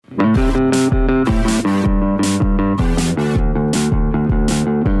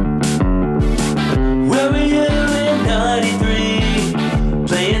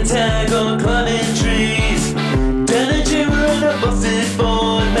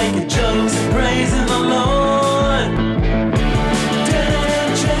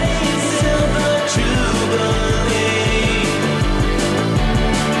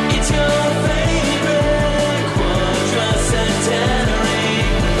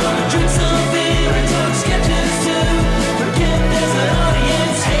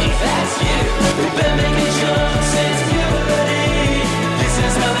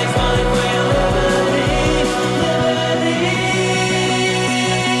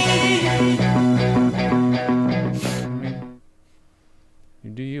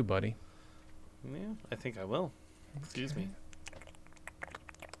buddy. Yeah, I think I will. Excuse me.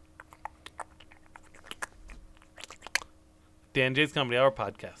 Dan J's Comedy Hour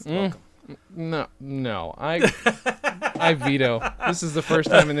podcast. Welcome. No. I veto. This is the first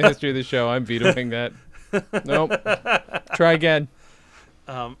time in the history of the show I'm vetoing that. Nope. Try again.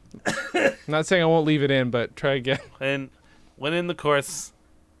 I'm not saying I won't leave it in, but try again. And when in the course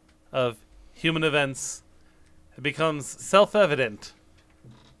of human events, it becomes self-evident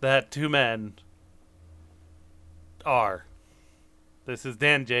that two men are. This is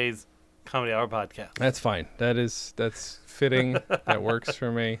Dan J's Comedy Hour podcast. That's fine. That's fitting. That works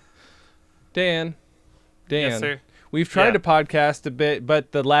for me. Dan. Yes, sir. We've tried Yeah. to podcast a bit,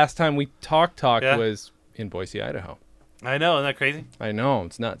 but the last time we talked Yeah. was in Boise, Idaho. I know, isn't that crazy? I know,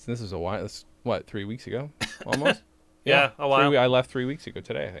 it's nuts. This is a while. This, what, 3 weeks ago? Almost? Yeah, a while. I left 3 weeks ago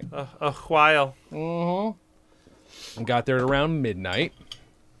today, I think. A while. Mm-hmm. Got there at around midnight.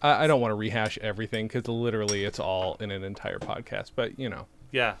 I don't want to rehash everything because literally it's all in an entire podcast, but you know.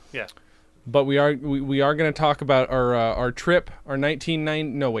 Yeah. But we are going to talk about our trip, our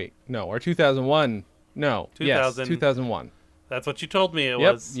 2001. No, 2000. 2001. That's what you told me it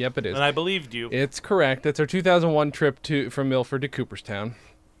was. Yep, it is. And I believed you. It's correct. It's our 2001 trip from Milford to Cooperstown.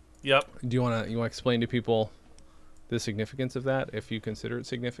 Yep. Do you want to explain to people the significance of that, if you consider it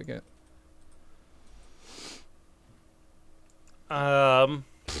significant?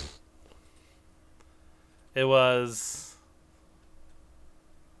 It was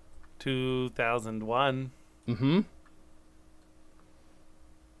 2001. Mm-hmm.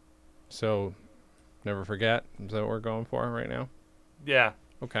 So, never forget. Is that what we're going for right now? Yeah,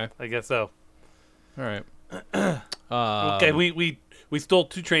 Okay. I guess so. All right. Okay, we stole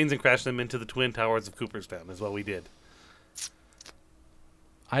 2 trains and crashed them into the Twin Towers of Cooperstown is what we did.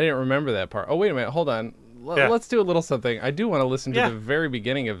 I didn't remember that part. Oh, wait a minute. Hold on. Yeah. Let's do a little something. I do want to listen to Yeah. the very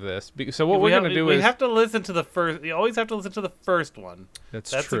beginning of this. So what we're going to do is... We have to listen to the first... You always have to listen to the first one. That's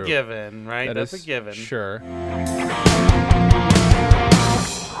true. A given, right? That's a given. Sure.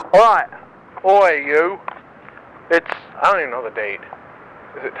 Alright. Oi, you. It's, I don't even know the date.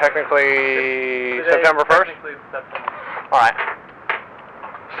 Is it technically September 1st? Technically September. Alright.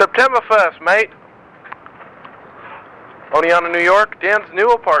 September 1st, mate. Oneonta, New York. Dan's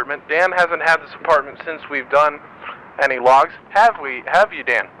new apartment. Dan hasn't had this apartment since we've done any logs. Have you,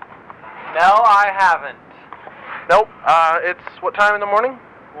 Dan? No, I haven't. Nope. It's what time in the morning?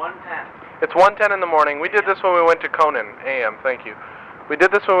 1:10. It's 1:10 in the morning. We did this when we went to Conan. AM, thank you. We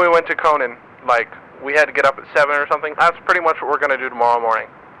did this when we went to Conan. Like, we had to get up at 7 or something. That's pretty much what we're going to do tomorrow morning.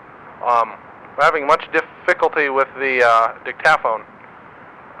 We're having much difficulty with the dictaphone.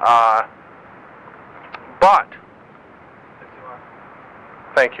 But...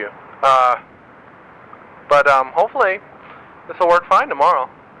 Thank you. But hopefully this will work fine tomorrow.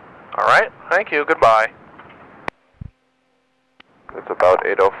 All right. Thank you. Goodbye. It's about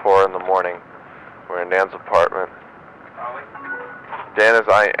 8:04 in the morning. We're in Dan's apartment. Dan is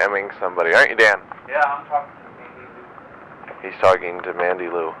IMing somebody, aren't you, Dan? Yeah, I'm talking to Mandy Lou. He's talking to Mandy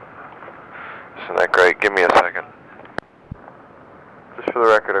Lou. Isn't that great? Give me a second. Just for the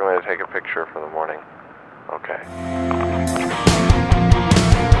record, I'm going to take a picture for the morning. Okay.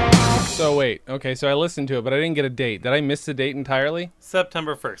 So wait. Okay, so I listened to it, but I didn't get a date. Did I miss the date entirely?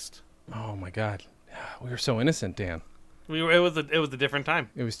 September 1st. Oh, my God. We were so innocent, Dan. It was a different time.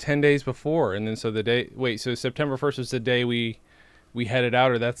 It was 10 days before, and then so the day... Wait, so September 1st was the day we headed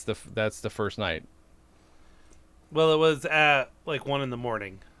out, or that's the first night? Well, it was at like 1 in the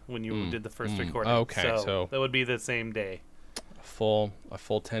morning when you did the first recording. Okay, so that would be the same day. A full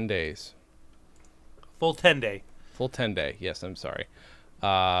 10 days. Full 10 day. Full 10 day. Yes, I'm sorry.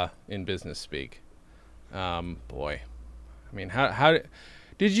 In business speak. Boy. I mean, how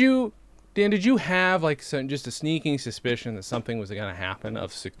did you... Dan, did you have like just a sneaking suspicion that something was going to happen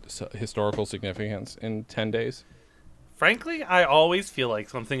of historical significance in 10 days? Frankly, I always feel like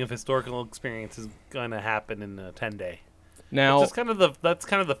something of historical experience is going to happen in a 10-day. Now, that's kind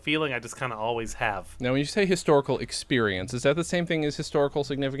of the feeling I just kind of always have. Now, when you say historical experience, is that the same thing as historical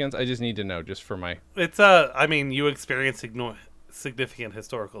significance? I just need to know, just for my... It's I mean, you experience significant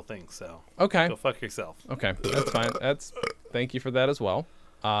historical things, so okay, go fuck yourself. Okay, that's fine. Thank you for that as well.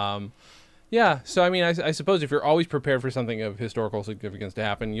 Yeah, so I mean, I suppose if you're always prepared for something of historical significance to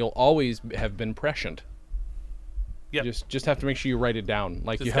happen, you'll always have been prescient. Yeah, just have to make sure you write it down,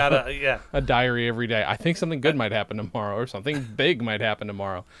 like just you have a diary every day. I think something good might happen tomorrow, or something big might happen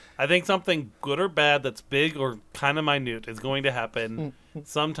tomorrow. I think something good or bad that's big or kind of minute is going to happen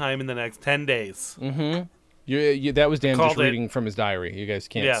sometime in the next 10 days. Mm-hmm. That was Dan just reading from his diary. You guys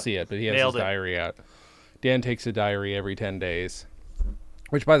can't see it, but he has his diary out. Dan takes a diary every 10 days.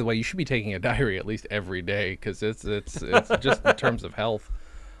 Which, by the way, you should be taking a diary at least every day because it's just in terms of health.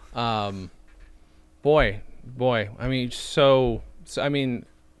 Boy, I mean, so I mean,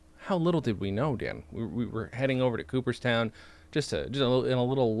 how little did we know, Dan? We were heading over to Cooperstown, just in a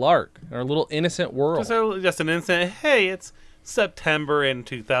little lark, or a little innocent world. Just an instant. Hey, it's September in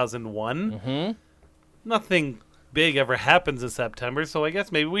 2001. Mm-hmm. Nothing big ever happens in September, so I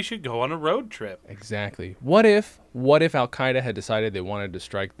guess maybe we should go on a road trip. Exactly. What if Al Qaeda had decided they wanted to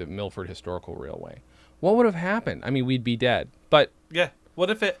strike the Milford Historical Railway? What would have happened? I mean, we'd be dead. But Yeah. What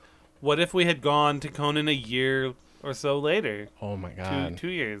if we had gone to Conan a year or so later? oh my God, 2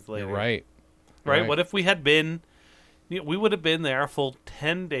 years later. you're right. Right? What if we had been... We would have been there a full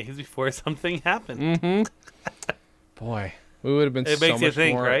 10 days before something happened. Mm-hmm. Boy, we would have been It so makes you much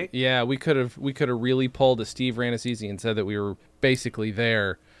think, more. right? Yeah, we could have really pulled a Steve Rannazzisi and said that we were basically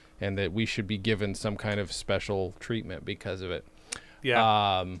there, and that we should be given some kind of special treatment because of it.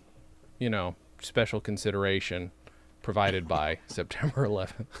 Yeah. Special consideration provided by September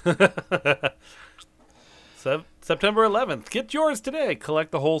 11th. September 11th. Get yours today.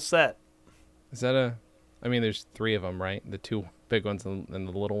 Collect the whole set. Is that I mean, there's 3 of them, right? The 2 big ones and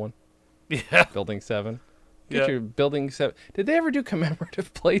the little one. Yeah. Building 7. Get Yeah. your Building 7. Did they ever do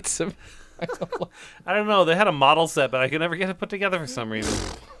commemorative plates of? I don't know. They had a model set, but I could never get it put together for some reason.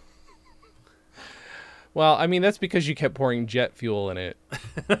 Well, I mean, that's because you kept pouring jet fuel in it.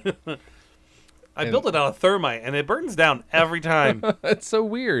 I built it out of thermite, and it burns down every time. That's so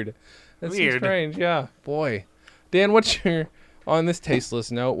weird. That's so Weird. strange. Yeah, boy. Dan, on this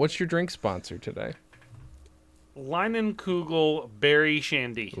tasteless note, what's your drink sponsor today? Leinenkugel Berry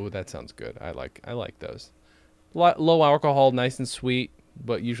Shandy. Ooh, that sounds good. I like those. Low alcohol, nice and sweet,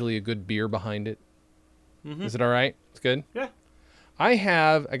 but usually a good beer behind it. Mm-hmm. Is it all right? It's good? Yeah. I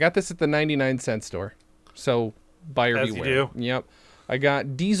got this at the 99-cent store. So buyer As you beware. do. Yep. I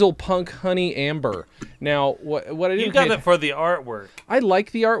got Diesel Punk Honey Amber. Now, what I didn't You got pay- it for the artwork. I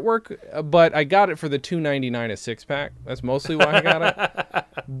like the artwork, but I got it for the $2.99 a 6-pack. That's mostly why I got it.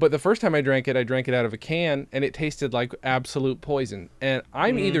 But the first time I drank it out of a can, and it tasted like absolute poison. And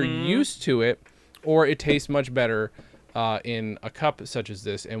I'm either used to it, or it tastes much better in a cup such as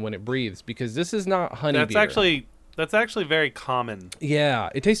this, and when it breathes, because this is not honey beer. That's actually very common. Yeah,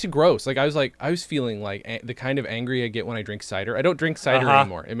 it tasted gross. I was feeling like the kind of angry I get when I drink cider. I don't drink cider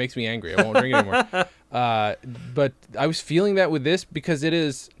anymore. It makes me angry. I won't drink it anymore. But I was feeling that with this because it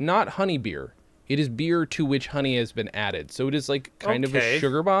is not honey beer. It is beer to which honey has been added. So it is like kind of a Okay.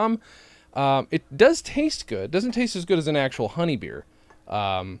 sugar bomb. It does taste good. It doesn't taste as good as an actual honey beer.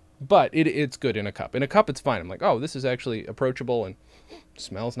 But it's good in a cup. In a cup, it's fine. I'm like, oh, this is actually approachable and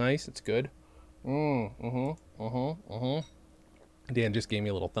smells nice. It's good. Dan just gave me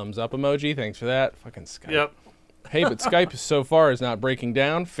a little thumbs up emoji. Thanks for that. Fucking Skype. Yep. Hey, but Skype so far is not breaking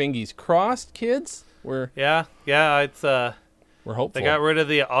down. Fingies crossed, kids. We're Yeah. It's hopeful. they got rid of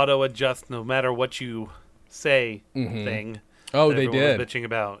the auto adjust no matter what you say thing. Oh, that they everyone did. was bitching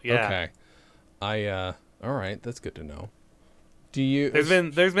about. Yeah. Okay. All right. That's good to know. Do you?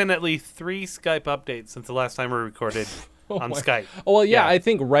 There's been at least 3 Skype updates since the last time we recorded on Skype. Oh well, yeah, Yeah. I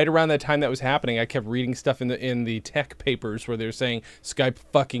think right around that time that was happening, I kept reading stuff in the tech papers where they're saying Skype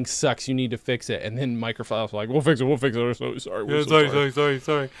fucking sucks. You need to fix it, and then Microsoft was like, "We'll fix it. We're so sorry. We're so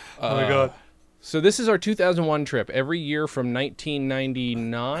sorry." Oh my god. So this is our 2001 trip. Every year from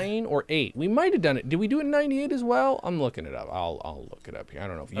 1999 or 8. We might have done it. Did we do it in 98 as well? I'm looking it up. I'll look it up here. I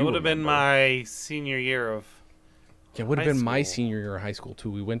don't know if you That would have been remember. my senior year of. Yeah, it would have high been my school. senior year of high school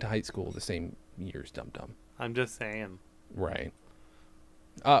too. We went to high school the same years, dum dum. I'm just saying. Right.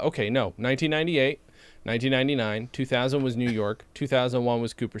 Okay, no. 1998, 1999, 2000 was New York, 2001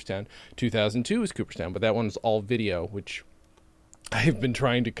 was Cooperstown, 2002 was Cooperstown, but that one's all video, which I've been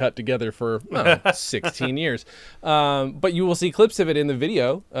trying to cut together for 16 years. But you will see clips of it in the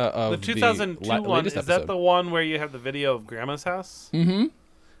video of The 2002 one, latest is that episode. the one where you have the video of Grandma's house?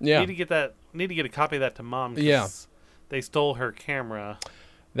 Yeah, Need to get a copy of that to Mom. 'Cause Yeah. They stole her camera.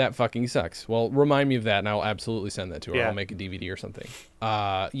 that fucking sucks. Well, remind me of that, and I'll absolutely send that to her. Yeah. I'll make a DVD or something.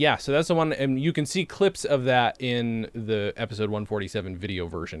 Yeah, so that's the one, and you can see clips of that in the episode 147 video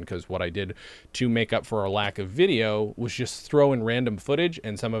version, because what I did to make up for our lack of video was just throw in random footage,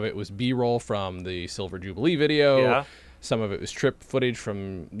 and some of it was B-roll from the Silver Jubilee video. Yeah. Some of it was trip footage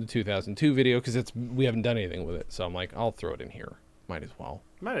from the 2002 video, because we haven't done anything with it. So I'm like, I'll throw it in here. Might as well.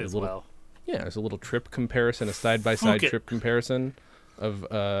 Might as A little- well. Yeah, there's a little trip comparison, a side-by-side Fuck it. trip comparison of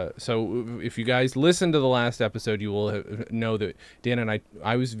so if you guys listen to the last episode, you will know that Dan and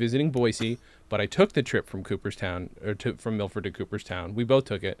I was visiting Boise, but I took the trip from Cooperstown from Milford to Cooperstown. We both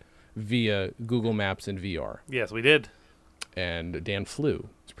took it via Google Maps and VR. Yes, we did. and Dan flew.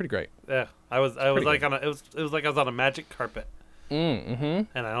 It's pretty great. Yeah, I was pretty like good. it was like I was on a magic carpet, Mm-hmm.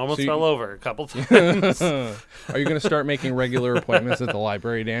 and I almost So you- fell over a couple times. Are you going to start making regular appointments at the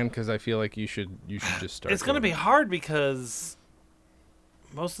library, Dan? Because I feel like you should just start. It's going to doing be hard because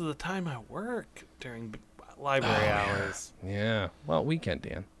most of the time I work during library hours. it. Yeah. Well, weekend,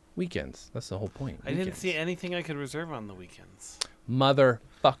 Dan. Weekends. That's the whole point. I didn't Weekends. see anything I could reserve on the weekends.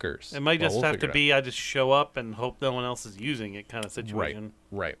 Motherfuckers. It might Well, just we'll have figure to it be I just show up and hope no one else is using it kind of out. situation.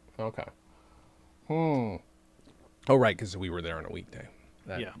 Right. Okay. Oh, right, because we were there on a weekday.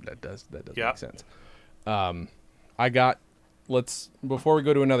 Yeah. That does Yeah. make sense. I got. Before we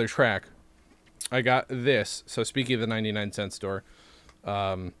go to another track, I got this. So speaking of the 99-cent store,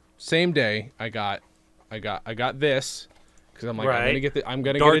 same day I got this because I'm like Right. I'm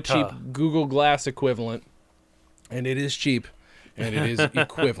gonna get a cheap Dorta. Google Glass equivalent, and it is cheap, and it is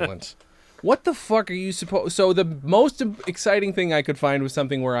equivalent. What the fuck are you supposed? So the most exciting thing I could find was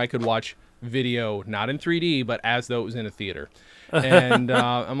something where I could watch video, not in 3D, but as though it was in a theater. And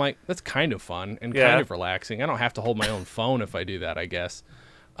I'm like, that's kind of fun and Yeah. kind of relaxing. I don't have to hold my own phone if I do that, I guess.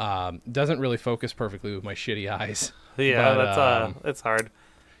 Doesn't really focus perfectly with my shitty eyes. Yeah, But, that's hard.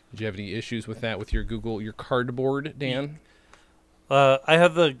 Did you have any issues with that with your Cardboard, Dan? I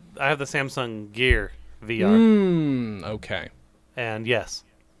have the Samsung Gear VR, Okay. and yes,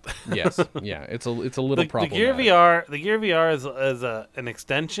 Yes. Yeah. It's a little the problematic. Gear VR is an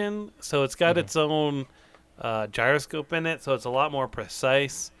extension, so it's got its own gyroscope in it, so it's a lot more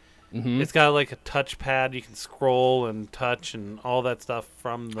precise. It's got like a touchpad, you can scroll and touch and all that stuff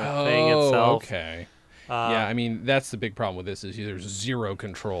from the thing itself. Okay. Yeah, I mean that's the big problem with this is there's zero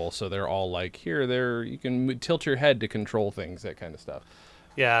control, so they're all like here, you can tilt your head to control things, that kind of stuff.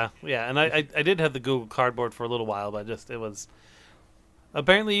 Yeah, and I did have the Google Cardboard for a little while, but it was.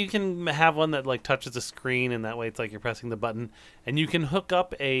 Apparently, you can have one that like touches the screen, and that way it's like you're pressing the button, and you can hook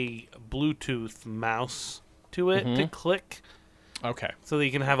up a Bluetooth mouse to it to click, Okay. so that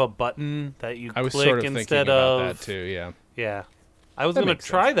you can have a button that you I was click sort of thinking instead about of. that too. Yeah. Yeah, I was That gonna makes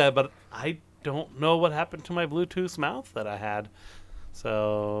try sense. that, but I don't know what happened to my Bluetooth mouse that I had,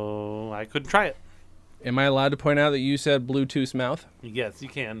 so I couldn't try it. Am I allowed to point out that you said Bluetooth mouth? Yes, you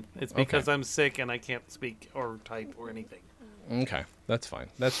can. It's because I'm sick and I can't speak or type or anything. Okay, that's fine.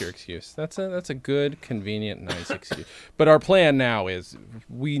 That's your excuse. That's a good, convenient, nice excuse. But our plan now is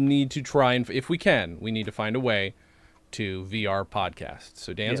we need to try and, if we can, we need to find a way to VR podcast.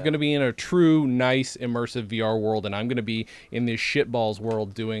 So Dan's Yeah. going to be in a true, nice, immersive VR world, and I'm going to be in this shitballs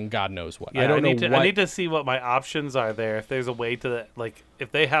world doing God knows what. Yeah, I don't know what. I need to see what my options are there. If there's a way to like,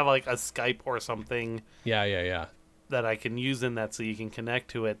 if they have like a Skype or something Yeah. that I can use in that, so you can connect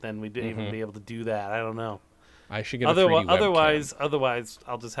to it, then we'd even be able to do that. I don't know. I should get a 3D webcam. Otherwise,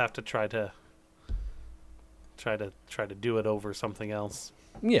 I'll just have to try to do it over something else.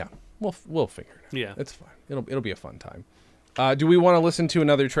 Yeah, we'll figure it out. Yeah. It's fine. It'll be a fun time. Do we want to listen to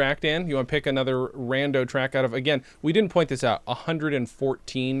another track, Dan? You want to pick another rando track out of? Again, we didn't point this out.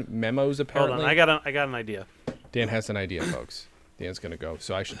 114 memos Hold apparently. on, I got an idea. Dan has an idea, folks. Dan's gonna go,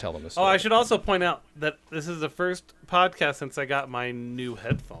 so I should tell him this. Oh, I should also point out that this is the first podcast since I got my new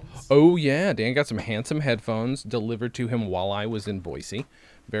headphones. Oh yeah, Dan got some handsome headphones delivered to him while I was in Boise.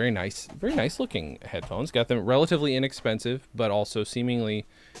 Very nice looking headphones. Got them relatively inexpensive, but also seemingly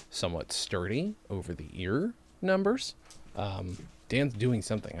somewhat sturdy over the ear numbers. Dan's doing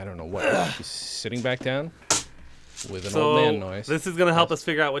something. I don't know what. He's sitting back down with an old man noise. This is gonna help us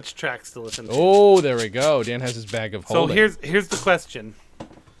figure out which tracks to listen to. Oh, there we go. Dan has his bag of So holding. here's the question.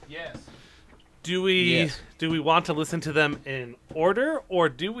 Yes. Do we Yes. want to listen to them in order, or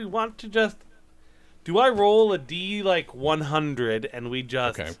do we want to just do I roll a D like 100 and we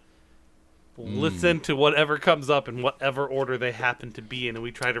just Okay. listen to whatever comes up in whatever order they happen to be in, and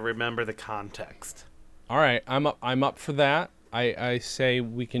we try to remember the context? All right, I'm up for that. I say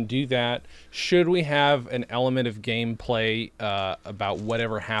we can do that. Should we have an element of gameplay about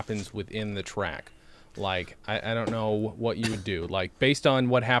whatever happens within the track? Like, I don't know what you would do. Like, based on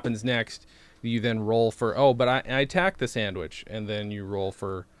what happens next, you then roll for, but I attack the sandwich, and then you roll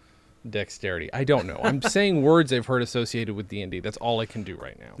for dexterity. I don't know. I'm saying words I've heard associated with D&D. That's all I can do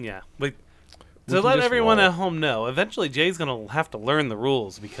right now. Yeah. But We to can let just everyone roll. at home know, eventually Jay's going to have to learn the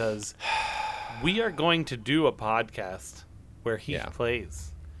rules, because we are going to do a podcast where he Yeah.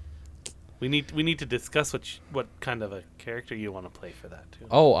 plays. We need to discuss what kind of a character you want to play for that too.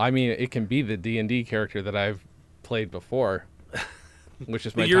 Oh, I mean, it can be the D&D character that I've played before, which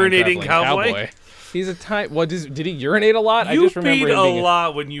is my The urinating time-traveling cowboy? He's a time. What did he urinate a lot? I You just remember peed him a being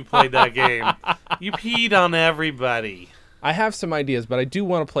lot when you played that game. You peed on everybody. I have some ideas, but I do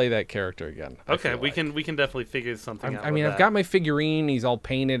want to play that character again. I Okay, feel we like. can definitely figure something out. I mean, with I've that. got my figurine. He's all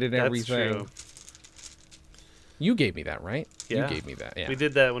painted and That's everything. true. You gave me that, right? Yeah. You gave me that. Yeah. We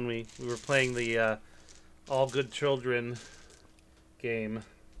did that when we were playing the All Good Children game.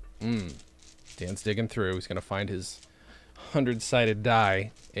 Dan's digging through. He's gonna find his 100-sided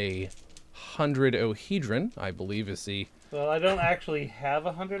die, a 100 ohedron, I believe, is the Well, I don't actually have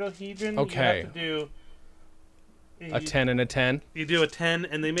 100 ohedron. Okay. You have to do a 10 and a 10. You do a 10,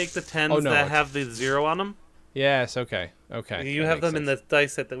 and they make the 10s Oh, no, that it's- have the 0 on them. Yes. Okay. Okay. You that have makes them in sense. the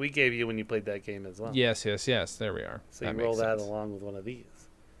dice set that we gave you when you played that game as well. Yes. There we are. So you makes roll that sense. along with one of these.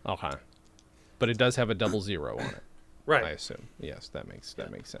 Okay. But it does have a double 0 on it. Right. I assume. Yes, that makes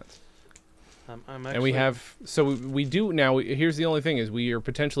sense. I'm actually, And we have we do now. Here's the only thing: is we are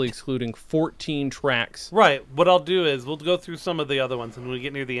potentially excluding 14 tracks. Right. What I'll do is we'll go through some of the other ones, and when we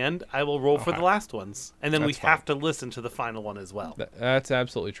get near the end, I will roll for Okay. the last ones, and then we That's fine. have to listen to the final one as well. That's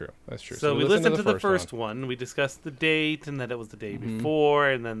absolutely true. That's true. So we listened to the first one. one. We discussed the date, and that it was the day before,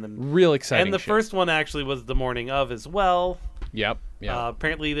 and then the Real exciting. and the shit. first one actually was the morning of as well. Yep. Yeah.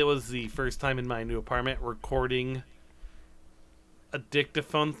 Apparently, that was the first time in my new apartment recording a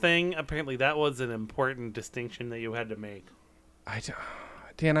dictaphone thing. Apparently, that was an important distinction that you had to make.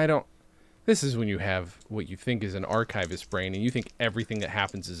 Dan, I don't. This is when you have what you think is an archivist brain, and you think everything that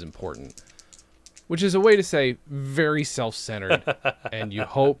happens is important, which is a way to say very self-centered, and you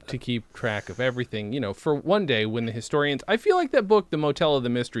hope to keep track of everything. You know, for one day when the historians. I feel like that book, The Motel of the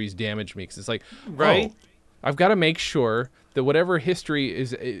Mysteries, damaged me because it's like, Right. oh, I've got to make sure that whatever history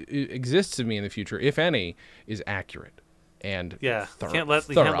exists of me in the future, if any, is accurate. And Yeah, thorough. can't let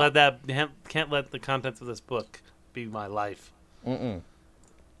the contents of this book be my life. All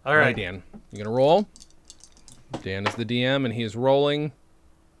All right, right, Dan, you gonna roll? Dan is the DM, and he is rolling.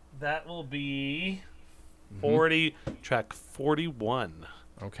 that will be 40 track 41.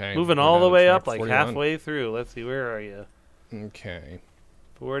 Okay, Moving we're all down the to way track up, like 41. halfway through. Let's see, where are you? Okay.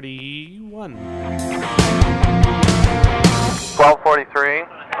 41. 12:43.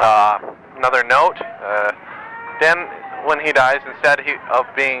 Another note. Dan, when he dies, instead of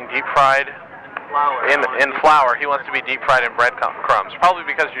being deep fried in flour, he wants to be deep fried in bread crumbs. Probably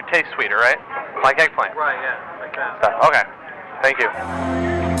because you taste sweeter, right? Like eggplant. Right, yeah, like that. Okay. Thank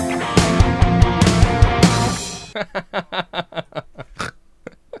you.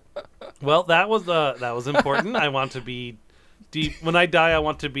 Well, that was important. I want to be deep. When I die, I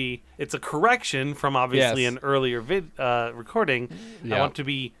want to be. It's a correction from obviously Yes. an earlier recording. Yeah. I want to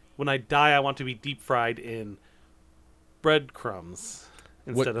be. When I die, I want to be deep fried in breadcrumbs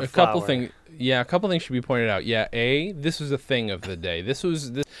instead of a flour. couple things. Yeah, a couple things should be pointed out. Yeah, this was a thing of the day. This.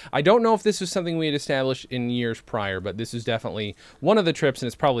 I don't know if this was something we had established in years prior, but this is definitely one of the trips, and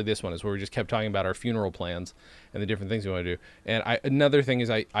it's probably this one, is where we just kept talking about our funeral plans and the different things we want to do. And another thing is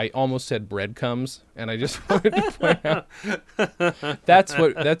I almost said breadcrumbs, and I just wanted to point out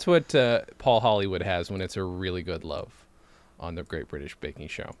that's what Paul Hollywood has when it's a really good loaf on the Great British Baking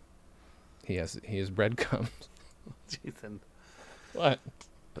Show. He has breadcrumbs. Jason, What?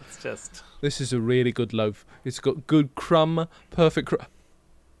 that's just. This is a really good loaf. It's got good crumb, perfect crumb.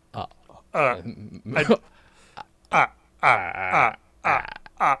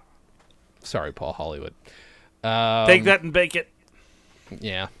 Sorry, Paul Hollywood. Take that and bake it.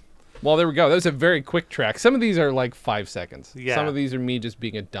 Yeah. Well, there we go. That was a very quick track. Some of these are like 5 seconds. Yeah. Some of these are me just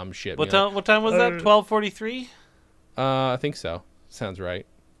being a dumb shit. What being like, time was that? 12:43. I think so. Sounds right.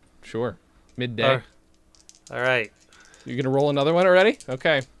 Sure. Midday. All right. You're gonna roll another one already?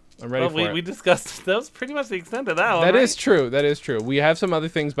 Okay. I'm ready Well, for it. we discussed. That was pretty much the extent of that one. That right? is true. That is true. We have some other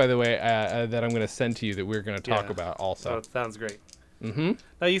things, by the way, that I'm going to send to you that we're going to talk Yeah. about So also. it sounds great. Mm-hmm.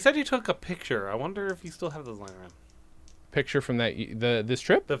 Now you said you took a picture. I wonder if you still have those lying around. Picture from this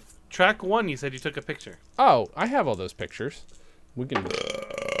trip? The track 1, you said you took a picture. Oh, I have all those pictures. We can.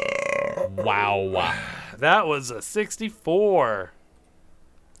 Wow. That was a 64.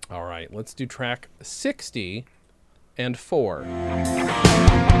 All right, let's do track 60 and 4.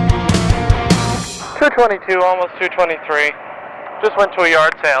 222, almost 223. Just went to a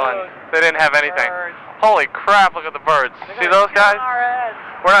yard sale and they didn't have anything. Holy crap, look at the birds. See those guys?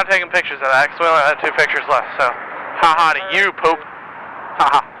 We're not taking pictures of that because we only have 2 pictures left, so haha to you, poop.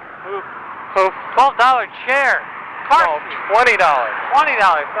 Haha. Poop. $12 chair. Car No, seat. $20. $20,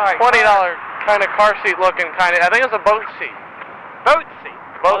 sorry. $20 kind of car seat looking kind of, I think it was a boat seat. Boat seat.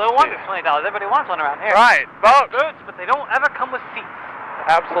 Boat Well, no wonder seat. it's $20. Everybody wants one around here. Right, boat. Boats, but they don't ever come with seats.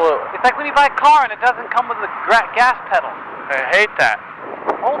 Absolutely. It's like when you buy a car and it doesn't come with a gas pedal. I hate that.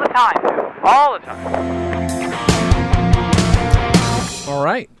 All the time, dude. All the time. All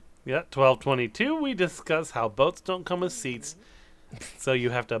right. Yeah, 1222, we discuss how boats don't come with seats, so you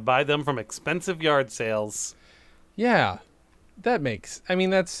have to buy them from expensive yard sales. Yeah,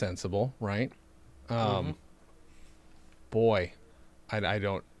 that's sensible, right? Boy, I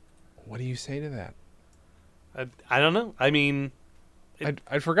don't. What do you say to that? I don't know. I mean,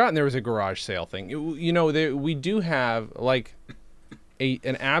 I'd forgotten there was a garage sale thing. We do have like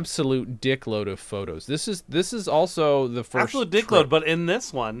an absolute dickload of photos. This is also the first absolute dickload. But in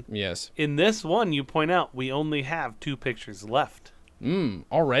this one, yes, you point out we only have 2 pictures left.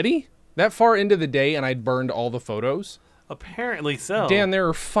 Already that far into the day, and I'd burned all the photos. Apparently so. Dan, there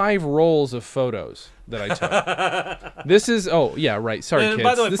are 5 rolls of photos that I took. This is right. Sorry, and kids.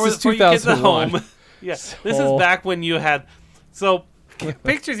 By the way, this for is you kids at 2001. home, this is back when you had. So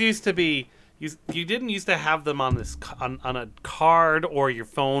pictures used to be. You didn't used to have them on this on a card or your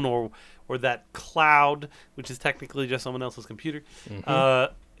phone or that cloud, which is technically just someone else's computer.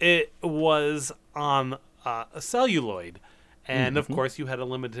 It was on a celluloid, and of course you had a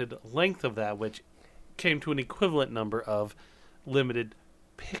limited length of that, which came to an equivalent number of limited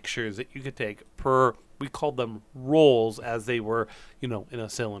pictures that you could take per. We called them rolls, as they were, in a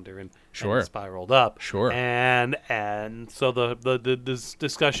cylinder and spiraled up. Sure. And so the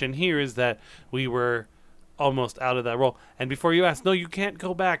discussion here is that we were almost out of that roll. And before you ask, no, you can't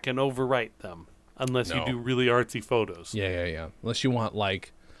go back and overwrite them unless you do really artsy photos. Yeah. Unless you want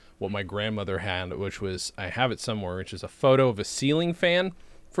like what my grandmother had, which was, I have it somewhere, which is a photo of a ceiling fan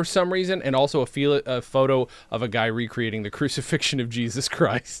for some reason, and also a photo of a guy recreating the crucifixion of Jesus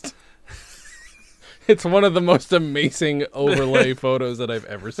Christ. It's one of the most amazing overlay photos that I've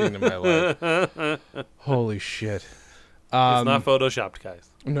ever seen in my life. Holy shit. It's not photoshopped, guys.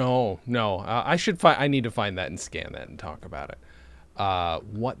 No. I need to find that and scan that and talk about it.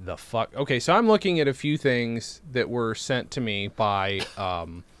 What the fuck? Okay, so I'm looking at a few things that were sent to me by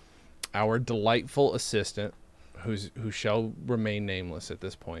our delightful assistant, who shall remain nameless at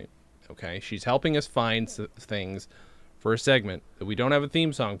this point. Okay, she's helping us find things for a segment that we don't have a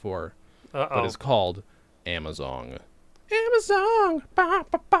theme song for. But it's called Amazon. Amazon. Ba,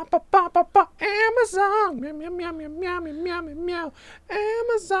 ba, ba, ba, ba, ba, ba. Amazon. Meow, meow, meow, meow, meow, meow, meow, meow.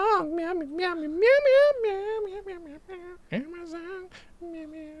 Amazon. Meow, meow, meow, meow, meow, meow, meow, meow, meow. Amazon. Meow,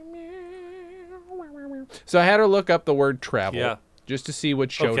 meow, meow. So I had her look up the word travel just to see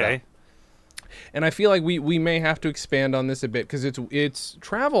what showed up. And I feel like we may have to expand on this a bit, because it's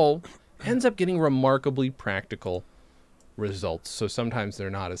travel ends up getting remarkably practical results, so sometimes they're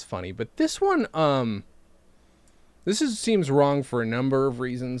not as funny. But this one, seems wrong for a number of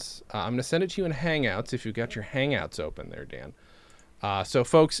reasons. I'm gonna send it to you in Hangouts if you've got your Hangouts open there, Dan. So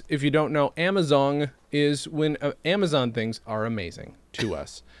folks, if you don't know, Amazon is when Amazon things are amazing to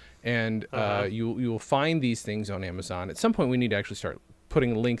us, and you will find these things on Amazon. At some point, we need to actually start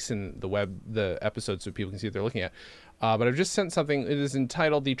putting links in the episodes so people can see what they're looking at. But I've just sent something. It is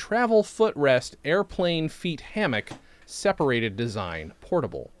entitled the Travel Footrest Airplane Feet Hammock Separated Design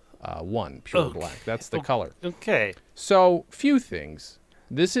Portable 1 pure black. That's the color. Okay. So few things.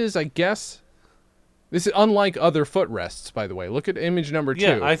 This is unlike other footrests, by the way. Look at image number 2.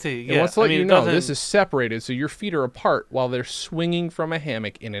 Yeah, I see. It wants to let you know this is separated, so your feet are apart while they're swinging from a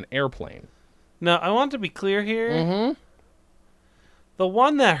hammock in an airplane. Now I want to be clear here. The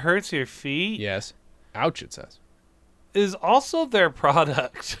one that hurts your feet, yes, ouch, it says, is also their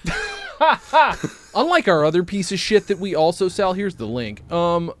product. Unlike our other piece of shit that we also sell, here's the link.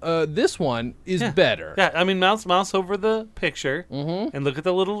 This one is better. Yeah, I mean, mouse over the picture and look at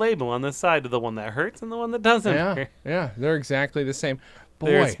the little label on the side of the one that hurts and the one that doesn't hurt. Yeah, they're exactly the same. Boy,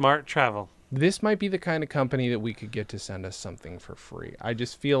 they're smart travel. This might be the kind of company that we could get to send us something for free. I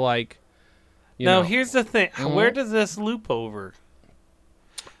just feel like, Now, here's the thing. Where does this loop over?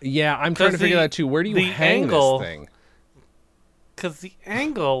 Yeah, I'm trying to figure that too. Where do you hang this thing? Because the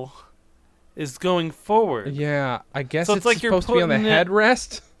angle is going forward. Yeah, I guess so it's like supposed to be on the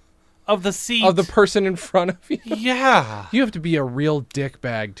headrest of the seat of the person in front of you. Yeah, you have to be a real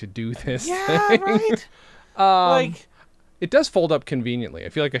dickbag to do this. Yeah, thing. Right. It does fold up conveniently. I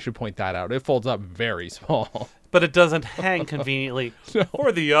feel like I should point that out. It folds up very small. But it doesn't hang conveniently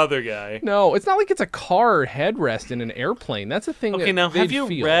for the other guy. No, it's not like it's a car headrest in an airplane. That's a thing. Okay, now have you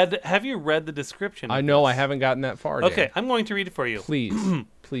read the description? I know I haven't gotten that far. Okay, Dan. I'm going to read it for you. Please,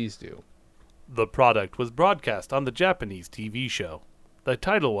 please do. The product was broadcast on the Japanese TV show. The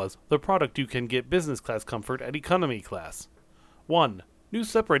title was "The Product You Can Get Business Class Comfort at Economy Class." 1. New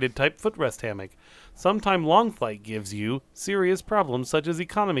separated type footrest hammock. Sometime long flight gives you serious problems such as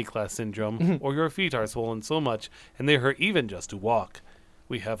economy class syndrome, or your feet are swollen so much and they hurt even just to walk.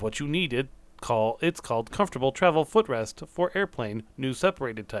 We have what you needed. It's called Comfortable Travel Footrest for Airplane, new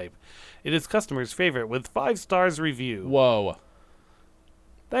separated type. It is customers' favorite with 5 stars review. Whoa.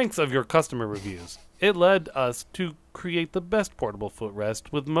 Thanks of your customer reviews. It led us to create the best portable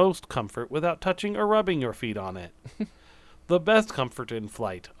footrest with most comfort without touching or rubbing your feet on it. The best comfort in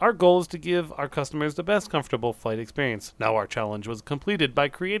flight. Our goal is to give our customers the best comfortable flight experience. Now our challenge was completed by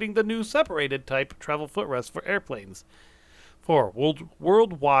creating the new separated type travel footrest for airplanes. 4.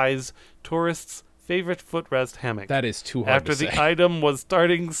 Worldwide tourists' favorite footrest hammock. That is too hard After to the say. item was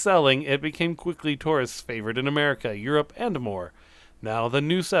starting selling, it became quickly tourists' favorite in America, Europe, and more. Now the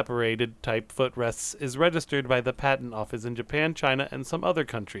new separated type footrests is registered by the patent office in Japan, China, and some other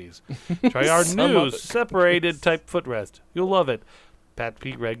countries. Try our Some new other separated type footrest. You'll love it. Pat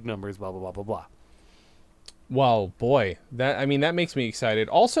P. Reg numbers, blah, blah, blah, blah, blah. Wow, boy. That makes me excited.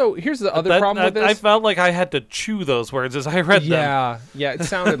 Also, here's the other problem with this. I felt like I had to chew those words as I read them. Yeah, it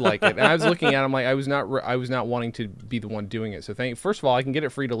sounded like it. And I was looking at them like I was not wanting to be the one doing it. So first of all, I can get it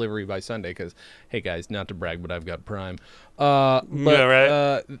free delivery by Sunday because, hey guys, not to brag, but I've got Prime. But Yeah,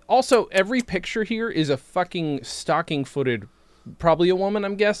 right. Also, every picture here is a fucking stocking-footed, probably a woman,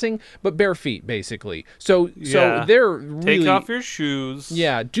 I'm guessing, but bare feet basically. So Yeah. they're really Take off your shoes.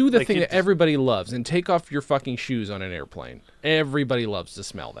 Yeah, do the Like thing it- that everybody loves and take off your fucking shoes on an airplane. Everybody loves to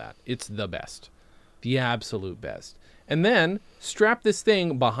smell that. It's the best. The absolute best. And then strap this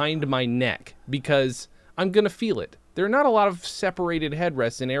thing behind my neck because I'm going to feel it. There are not a lot of separated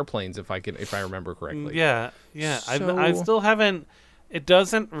headrests in airplanes if I remember correctly. Yeah. I So- still haven't. It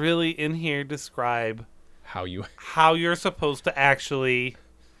doesn't really in here describe How you how you're supposed to actually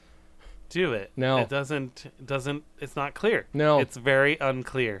do it. No. It doesn't. It's not clear. No. It's very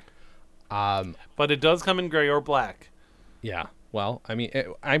unclear. um But it does come in gray or black. yeah. Well, I mean,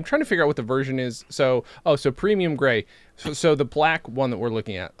 I'm trying to figure out what the version is. So premium gray. So the black one that we're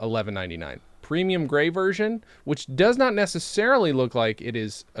looking at, $11.99. Premium gray version, which does not necessarily look like it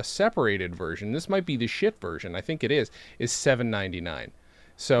is a separated version. This might be the shit version. I think it is $7.99.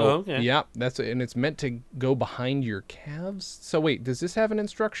 So okay. yeah, and it's meant to go behind your calves. So wait, does this have an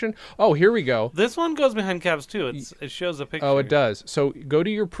instruction? Oh, here we go. This one goes behind calves too. It shows a picture. Oh, it does. So go to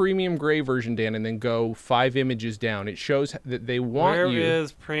your premium gray version, Dan, and then go 5 images down. It shows that they want Where you.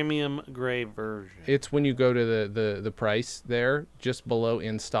 is premium gray version? It's when you go to the price there, just below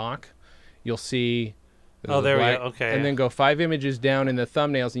in stock, you'll see. Oh, there we go. Okay. And then go 5 images down in the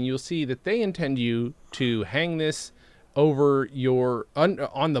thumbnails, and you'll see that they intend you to hang this over your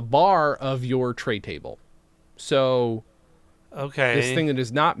on the bar of your tray table. So Okay. this thing that is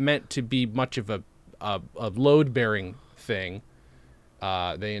not meant to be much of a load bearing thing.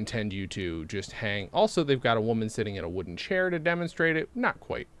 They intend you to just hang. Also, they've got a woman sitting in a wooden chair to demonstrate it. Not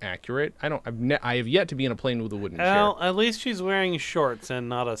quite accurate. I have yet to be in a plane with a wooden Well, chair. at least she's wearing shorts and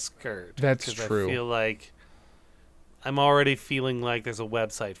not a skirt. That's 'cause true. I feel like I'm already feeling like there's a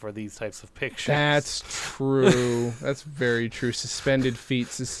website for these types of pictures. That's true. That's very true. Suspended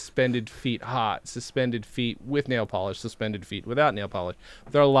feet hot, suspended feet with nail polish, suspended feet without nail polish.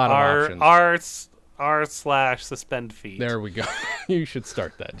 There are a lot of options. r/suspend feet. There we go. You should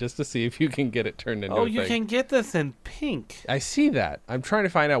start that just to see if you can get it turned into Oh, a you thing. can get this in pink. I see that. I'm trying to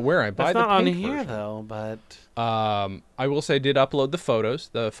find out where I buy That's the not on pink here version. though, but I will say I did upload the photos.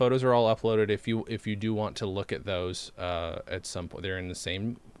 The photos are all uploaded if you do want to look at those at some point. They're in the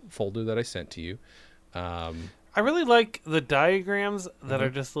same folder that I sent to you. I really like the diagrams that Mm-hmm. are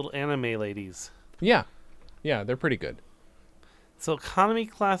just little anime ladies. Yeah, they're pretty good. So economy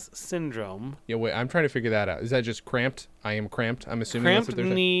class syndrome, Yeah, wait, I'm trying to figure that out. Is that just cramped? I am cramped. I'm assuming that's cramped what they're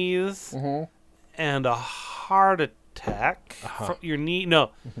saying. knees, Mhm. and a heart attack. Uh-huh. Your knee,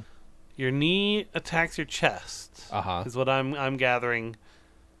 no, your knee attacks your chest. Uh-huh. Is what I'm gathering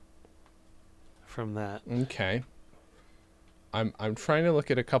from that. Okay. I'm trying to look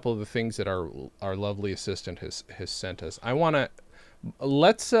at a couple of the things that our lovely assistant has sent us. I want to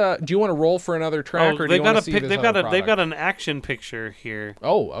let's do you want to roll for another track or do you want to see this they've other got they've got product? an action picture here.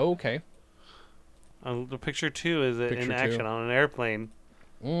 Oh, okay. The picture 2 is Picture in 2. action on an airplane.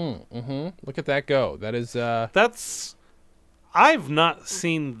 Look at that go. That is That's I've not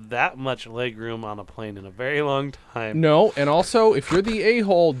seen that much legroom on a plane in a very long time. no, and also if you're the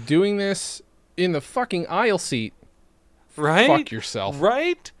a-hole doing this in the fucking aisle seat, Right? fuck yourself.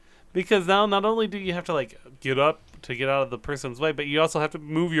 Right? Because now not only do you have to like get up to get out of the person's way, but you also have to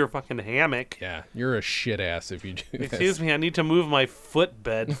move your fucking hammock. Yeah, you're a shit ass if you do this. Excuse me, I need to move my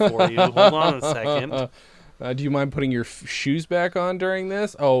footbed for you. Hold on a second. Do you mind putting your shoes back on during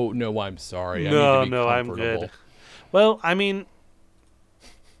this? Oh, no, I'm sorry. I No, need to be no, I'm comfortable. good. Well, I mean,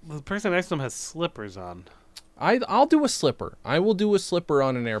 the person next to him has slippers on. I'll do a slipper. I will do a slipper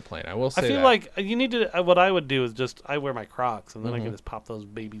on an airplane. I will say I feel that. like you need to. What I would do is just I wear my Crocs and then I Mm-hmm. can just pop those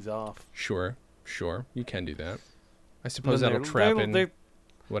babies off. Sure. You can do that. I suppose Then that'll trap in they're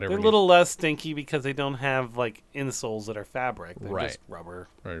whatever. they're a needs- little less stinky because they don't have like insoles that are fabric. They're Right. just rubber.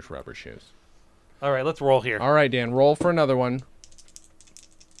 Or just rubber shoes. All right, let's roll here. All right, Dan, roll for another one.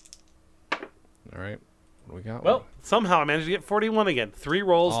 All right. What do we got? Well, somehow I managed to get 41 again. 3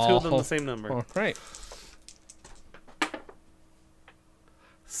 rolls, 2 of them the same number. All right.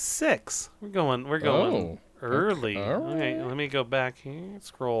 6. We're going Oh, early. okay. All Okay, right. let me go back here.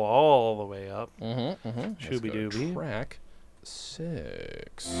 Scroll all the way up. Mm-hmm. Let's go Shooby-dooby. Track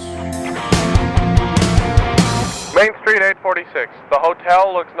 6. Main Street 846. The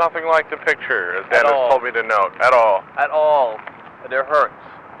hotel looks nothing like the picture, as Dennis all. told me to note. At all. At all. It hurts.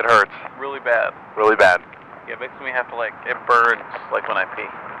 It hurts. Really bad. Really bad. Yeah, it makes me have to, like, it burns, like, when I pee.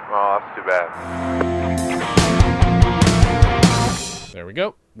 Oh, that's too bad. There we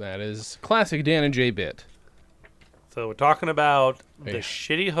go. That is classic Dan and Jay bit. So we're talking about the Yeah.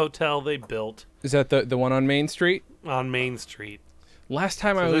 shitty hotel they built Is that the one on Main Street? on Main Street. Last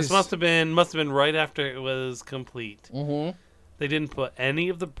time I So was. this must have been right after it was complete. Mm-hmm. They didn't put any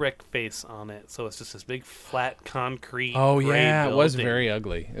of the brick face on it, so it's just this big flat concrete. Oh gray yeah, it was building. very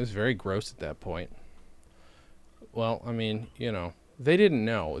ugly. It was very gross at that point. Well, I mean, they didn't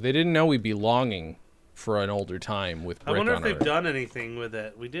know. They didn't know we'd be longing for an older time with brick I wonder on if they've our- done anything with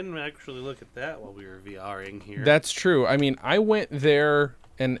it. We didn't actually look at that while we were VRing here. That's true. I mean, I went there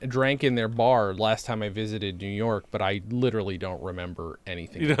and drank in their bar last time I visited New York, but I literally don't remember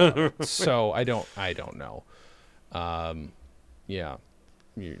anything. You about don't it. So I don't know. Yeah,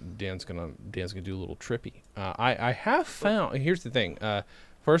 Dan's gonna do a little trippy. I have found. Here's the thing.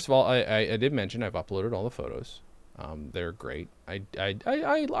 First of all, I did mention I've uploaded all the photos. They're great.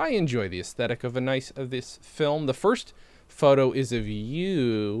 I enjoy the aesthetic of this film. The first photo is of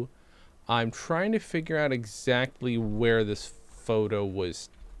you. I'm trying to figure out exactly where this photo was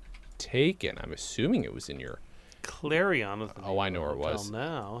taken. I'm assuming it was in your. Clarion is the Oh, name I of know the where it hotel was.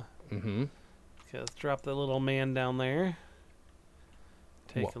 now. Mm-hmm. Okay, let's drop the little man down there.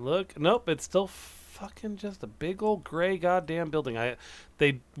 Take Wha- a look. Nope, it's still fucking just a big old gray goddamn building.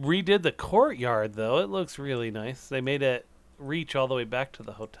 They redid the courtyard though. It looks really nice. They made it reach all the way back to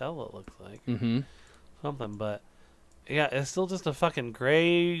the hotel. It looks like Mm-hmm. something, but yeah, it's still just a fucking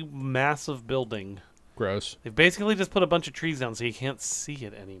gray massive building. Gross. They've basically just put a bunch of trees down so you can't see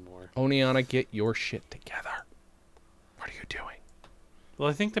it anymore. Oniana, get your shit together. What are you doing? Well,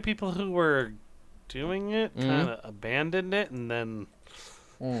 I think the people who were doing it kind of abandoned it, and then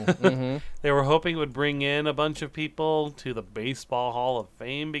Mm-hmm. they were hoping it would bring in a bunch of people to the Baseball Hall of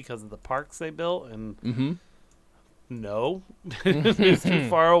Fame because of the parks they built, and Mm-hmm. no, it's too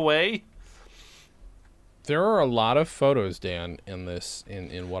far away. There are a lot of photos, Dan, in this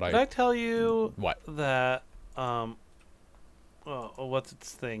in what Did I tell you what? that what's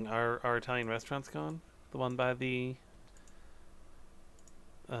its thing? Our Italian restaurant's gone. The one by the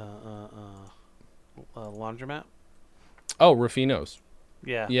laundromat. Oh, Rufino's.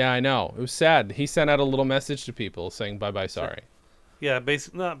 Yeah. Yeah, I know. It was sad. He sent out a little message to people saying bye bye, sorry. Yeah,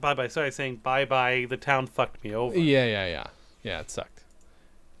 basically not bye bye. Sorry, saying bye bye. The town fucked me over. Yeah. Yeah, it sucked.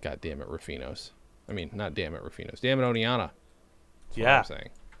 God damn it, Rufino's. I mean, not damn it, Rufino's. Damn it, Oniana. That's what Yeah. I'm saying.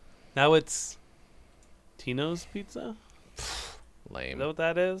 Now it's Tino's Pizza. Lame. Is that what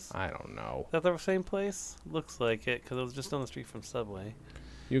that is? I don't know. Is that the same place? Looks like it because it was just down the street from Subway.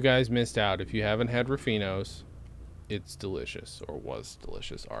 You guys missed out. If you haven't had Rufino's, it's delicious, or was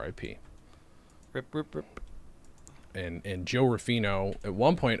delicious. R.I.P. Rip, rip, rip. And Joe Rufino at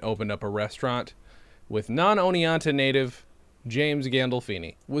one point opened up a restaurant with non-Oneonta native James Gandolfini.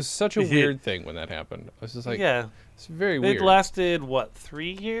 It was such a weird thing when that happened. I was just like, Yeah. it's very It weird. lasted, what,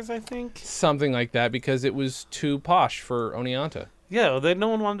 3 years, I think? Something like that because it was too posh for Oneonta. Yeah, no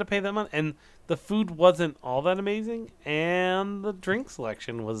one wanted to pay that money. And the food wasn't all that amazing, and the drink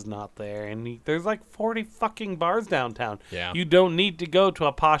selection was not there. And there's like 40 fucking bars downtown. Yeah. You don't need to go to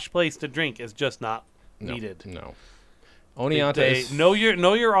a posh place to drink. It's just not needed. No. They- Oneonta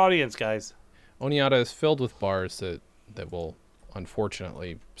know your audience, guys. Oneonta is filled with bars that will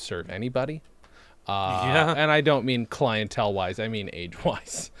unfortunately serve anybody. Yeah. And I don't mean clientele-wise. I mean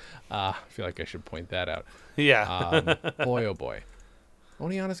age-wise. I feel like I should point that out. Yeah. Boy, oh boy.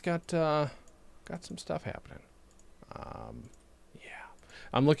 Oneonta's got some stuff happening. Yeah.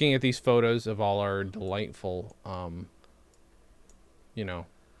 I'm looking at these photos of all our delightful,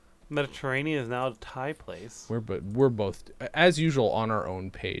 Mediterranean is now a Thai place. we're both, as usual, on our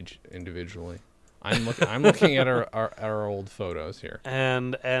own page individually. I'm looking at our old photos here.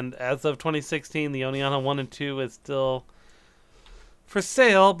 And as of 2016, the Oneana 1 and 2 is still for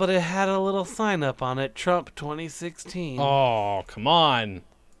sale, but it had a little sign up on it, Trump 2016. Oh, come on.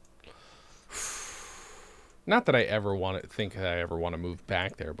 Not that I ever think that I ever want to move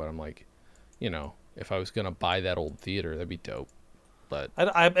back there, but I'm like, if I was going to buy that old theater, that'd be dope. But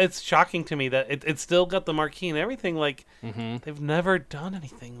it's shocking to me that it's still got the marquee and everything. Like, they've never done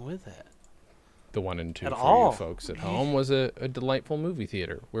anything with it. The 1 and 2 At for all. you folks at home was a delightful movie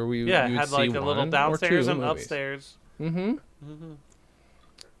theater where you It would had see like a little one downstairs or two and movies. upstairs.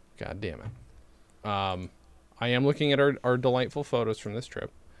 God damn it. I am looking at our delightful photos from this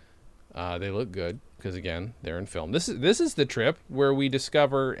trip. They look good because, again, they're in film. This is the trip where we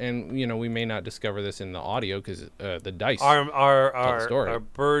discover, and we may not discover this in the audio because the dice. Our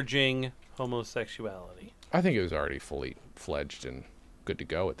burgeoning homosexuality. I think it was already fully fledged and good to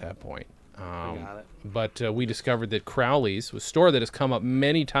go at that point. Got it. But we discovered that Crowley's, a store that has come up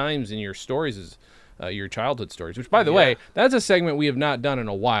many times in your stories, is your childhood stories. Which, by the way, that's a segment we have not done in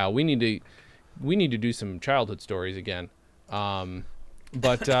a while. We need to do some childhood stories again.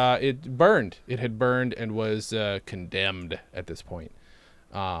 But it burned. It had burned and was condemned at this point.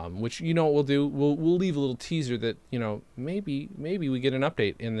 Which what we'll do. We'll leave a little teaser that maybe we get an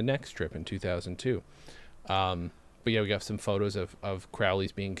update in the next trip in 2002. But yeah, we got some photos of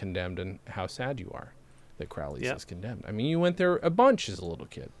Crowley's being condemned and how sad you are that Crowley's is condemned. I mean, you went there a bunch as a little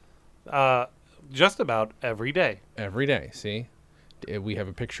kid. Just about every day. Every day. See, we have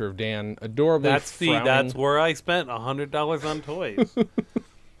a picture of Dan adorably. That's where I spent $100 on toys.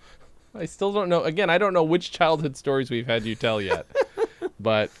 I still don't know. Again, I don't know which childhood stories we've had you tell yet,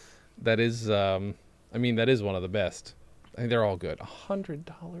 but that is, that is one of the best. I think they're all good.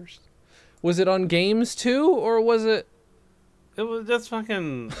 $100. Was it on games too, or was it? It was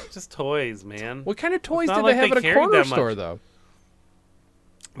just toys, man. What kind of toys It's did not they like have they at a carried corner that store much. though?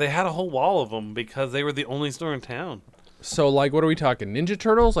 They had a whole wall of them because they were the only store in town. So, like, what are we talking? Ninja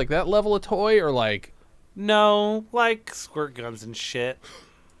Turtles, like that level of toy, or like? No, like squirt guns and shit.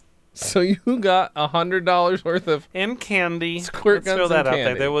 So you got $100 worth of And candy. Squirt Let's throw guns that and out candy.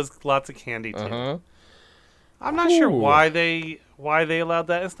 there. There was lots of candy too. uh-huh. I'm not sure Ooh. why they allowed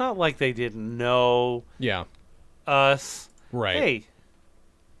that. It's not like they didn't know Yeah. us. Right. Hey,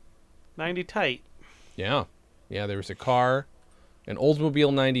 90 tight. Yeah. Yeah, there was a car, an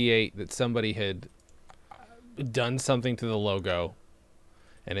Oldsmobile 98 that somebody had done something to the logo,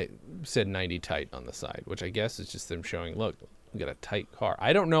 and it said 90 tight on the side, which I guess is just them showing, look, we got a tight car.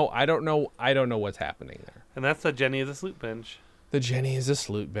 I don't know what's happening there. And that's the Jenny of the Sloot Bench. The Jenny is a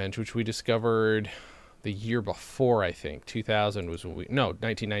Sloot Bench, which we discovered the year before, I think.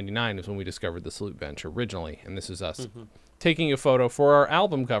 1999 is when we discovered the Sloot Bench originally, and this is us taking a photo for our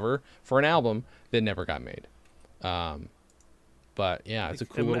album cover for an album that never got made. But yeah, it's a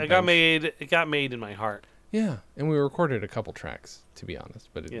cool little It got bench. made in my heart. Yeah, and we recorded a couple tracks, to be honest,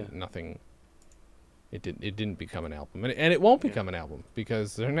 but Yeah. It didn't become an album, and it won't become an album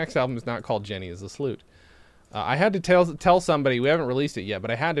because their next album is not called Jenny is the Sloot. I had to tell somebody, we haven't released it yet,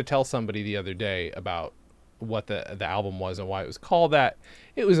 but I had to tell somebody the other day about what the album was and why it was called that.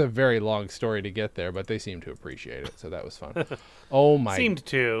 It was a very long story to get there, but they seemed to appreciate it, so that was fun. Oh my Seemed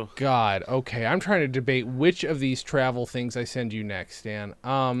to. God. Okay, I'm trying to debate which of these travel things I send you next, Dan.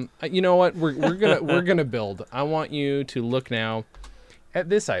 You know what? We're gonna build. I want you to look now at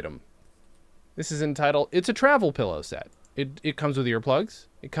this item. This is entitled. It's a travel pillow set. It comes with earplugs.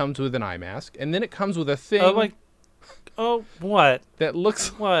 It comes with an eye mask, and then it comes with a thing What? that looks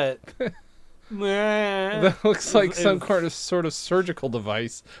What? that looks like some kind of sort of surgical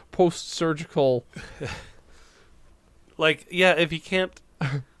device, post-surgical. Like, yeah, if you can't,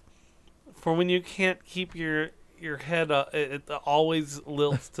 for when you can't keep your head up, it always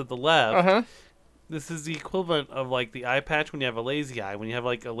lilts to the left. This is the equivalent of like the eye patch when you have a lazy eye, when you have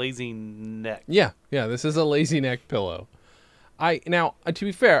like a lazy neck. Yeah. This is a lazy neck pillow. To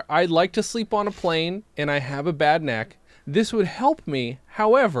be fair, I like to sleep on a plane, and I have a bad neck. This would help me.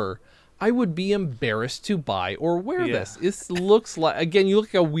 However, I would be embarrassed to buy or wear this. It looks like, again, you look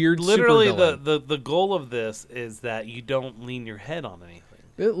like a weird Literally, supervillain. the goal of this is that you don't lean your head on anything.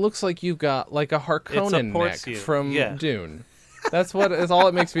 It looks like you've got like a Harkonnen neck supports you. from Yeah. Dune. That's all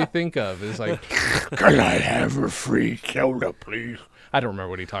it makes me think of. Is like, can I have a free soda, please? I don't remember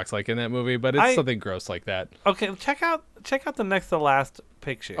what he talks like in that movie, but it's something gross like that. Okay, check out the next to last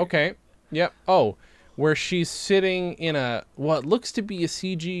picture. Okay. Yep. Oh, where she's sitting in a what looks to be a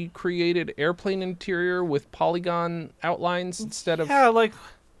CG created airplane interior with polygon outlines instead of. Yeah, like,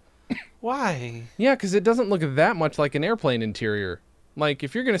 why? Yeah, because it doesn't look that much like an airplane interior. Like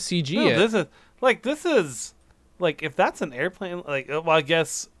if you're gonna CG No, it. this is Like, this is, like, if that's an airplane, like, well, I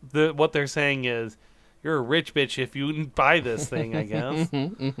guess what they're saying is, you're a rich bitch if you buy this thing, I guess.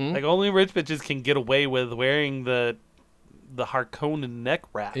 Like, only rich bitches can get away with wearing the Harkonnen neck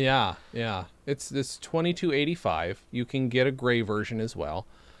wrap. Yeah. It's this $22.85. You can get a gray version as well.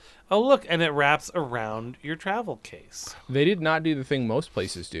 Oh, look, and it wraps around your travel case. They did not do the thing most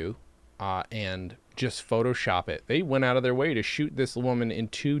places do, and just Photoshop it. They went out of their way to shoot this woman in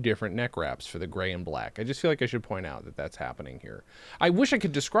 2 different neck wraps for the gray and black. I just feel like I should point out that that's happening here. I wish I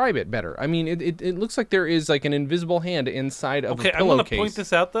could describe it better. I mean, it looks like there is like an invisible hand inside of a Okay, I'm going to pillowcase point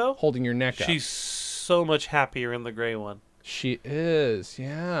this out, though. holding your neck up. She's so much happier in the gray one. She is,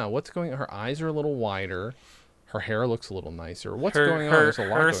 yeah. What's going on? Her eyes are a little wider. Her hair looks a little nicer. What's going on? There's a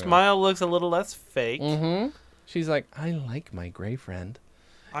lot her going smile looks a little less fake. on. She's like, I like my gray friend.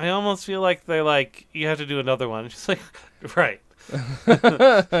 I almost feel like they're like, you have to do another one. She's like, right.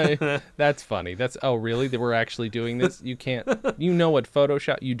 That's funny. Oh, really? That we're actually doing this? You can't. You know what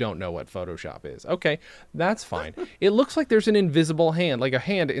Photoshop? You don't know what Photoshop is. Okay, that's fine. It looks like there's an invisible hand, like a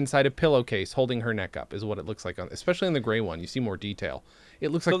hand inside a pillowcase holding her neck up, is what it looks like especially in the gray one. You see more detail. It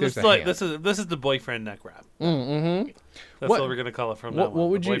looks like there's a hand. This is the boyfriend neck wrap. That's what we're gonna call it from now on. What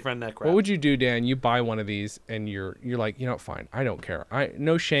would you boyfriend neck wrap. What would you do, Dan? You buy one of these and you're like, you know, fine. I don't care.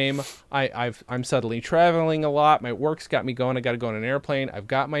 No shame. I'm suddenly traveling a lot. My work's got me going. I got to go on an airplane. I've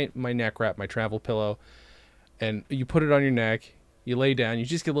got my neck wrap, my travel pillow, and you put it on your neck. You lay down. You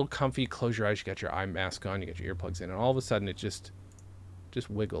just get a little comfy. You close your eyes. You got your eye mask on. You get your earplugs in, and all of a sudden it just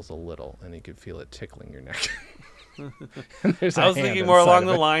wiggles a little, and you can feel it tickling your neck. I was thinking more along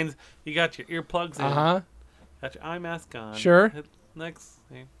the lines. You got your earplugs in. Got your eye mask on. Sure. Next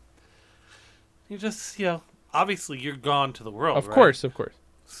thing. You just, obviously you're gone to the world, Of course.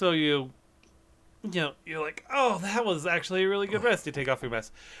 So you're like, oh, that was actually a really good rest. You take off your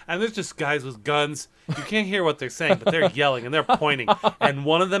mask. And there's just guys with guns. You can't hear what they're saying, but they're yelling and they're pointing. And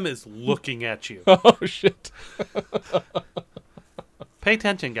one of them is looking at you. Oh, shit. Pay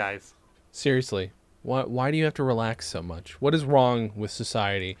attention, guys. Seriously. Why do you have to relax so much? What is wrong with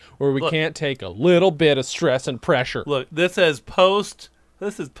society where we can't take a little bit of stress and pressure? Look, this is post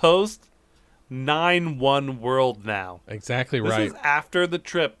 9/1 world now. Exactly This right. is after the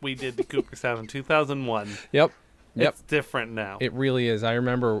trip we did to Cooperstown in 2001. Yep. It's different now. It really is. I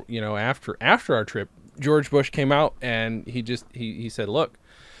remember, after our trip, George Bush came out and he said, look,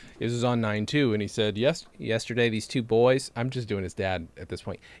 this was on 9/2, and he said, yesterday these 2 boys, I'm just doing his dad at this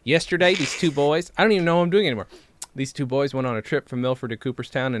point. Yesterday, these 2 boys, I don't even know what I'm doing anymore. These 2 boys went on a trip from Milford to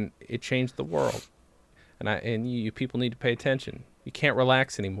Cooperstown, and it changed the world. And you people need to pay attention. You can't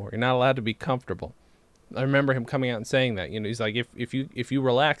relax anymore. You're not allowed to be comfortable. I remember him coming out and saying that. He's like, if you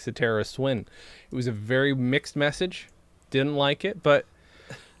relax, the terrorists win. It was a very mixed message. Didn't like it, but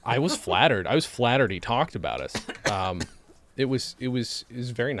I was flattered. I was flattered he talked about us. It was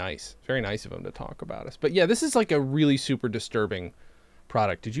very nice. Very nice of him to talk about us. But yeah, this is like a really super disturbing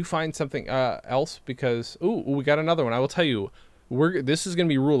product. Did you find something else? Because we got another one. I will tell you, this is going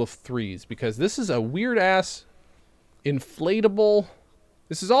to be rule of 3s because this is a weird ass inflatable.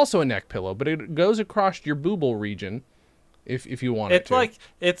 This is also a neck pillow, but it goes across your booble region if you want it to.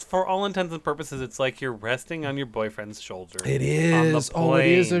 It's for all intents and purposes, it's like you're resting on your boyfriend's shoulder. It is. It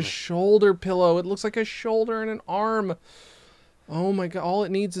is a shoulder pillow. It looks like a shoulder and an arm. Oh my god! All it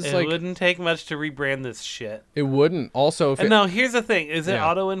needs is It wouldn't take much to rebrand this shit. It wouldn't. Also, now here's the thing: is it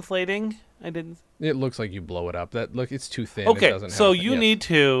auto-inflating? I didn't. It looks like you blow it up. It's too thin. Okay, it doesn't so you need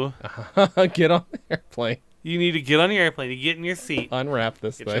to get on the airplane. You need to get on your airplane. You get in your seat. Unwrap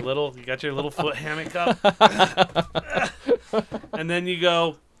this thing. You got your little foot hammock up, and then you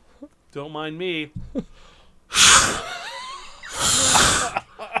go. Don't mind me.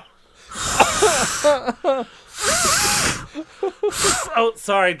 Oh,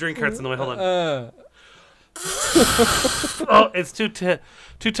 sorry. Drink hurts in the way. Hold on. Oh, it's too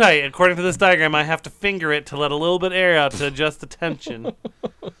tight. According to this diagram, I have to finger it to let a little bit of air out to adjust the tension.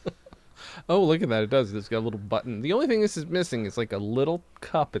 Oh, look at that. It does. It's got a little button. The only thing this is missing is like a little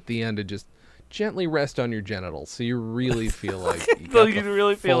cup at the end to just gently rest on your genitals, so you really feel like you got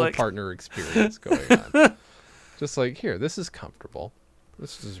the full partner experience going on. Just like, here, this is comfortable.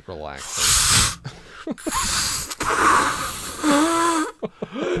 This is relaxing.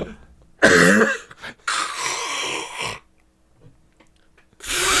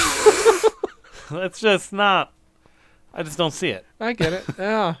 It's just not. I just don't see it. I get it.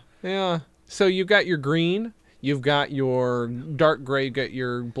 Yeah. So you've got your green, you've got your dark gray, you've got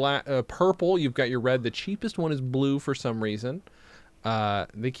your black, purple, you've got your red. The cheapest one is blue for some reason.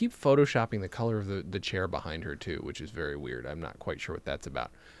 They keep photoshopping the color of the chair behind her too, which is very weird. I'm not quite sure what that's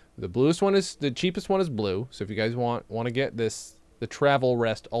about. The bluest one is the cheapest one is blue. So if you guys want to get this, the Travel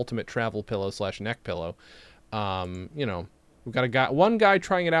Rest Ultimate Travel Pillow / neck pillow, you know, we've got one guy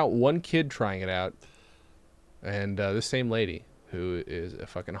trying it out, one kid trying it out, and this same lady who is a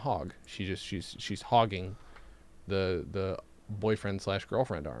fucking hog. She's hogging the boyfriend /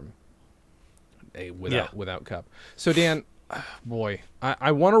 girlfriend arm. Without cup. So Dan, boy,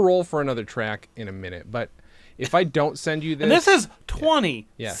 I want to roll for another track in a minute, but if I don't send you this, And this is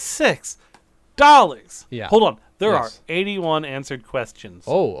 $26. Yeah. Hold on. There Yes. are 81 answered questions.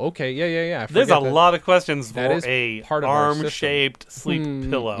 Oh, okay, yeah. I There's a forget that. lot of questions that for is a part of our system. arm-shaped sleep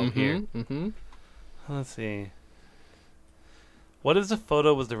pillow here. Mm-hmm. Let's see. What is the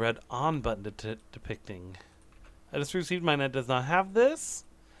photo with the red on button depicting? I just received mine that does not have this.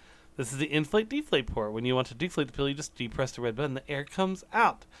 This is the inflate deflate port. When you want to deflate the pillow, you just depress the red button. The air comes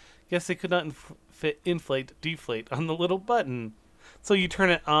out. Guess they could not fit inflate deflate on the little button. So you turn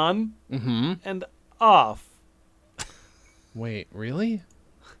it on and off. Wait, really?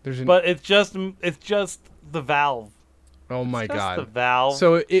 But it's just the valve. Oh my Just god. the valve.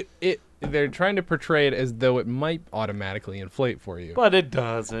 So they're trying to portray it as though it might automatically inflate for you. But it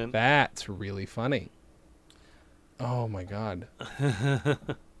doesn't. That's really funny. Oh my god.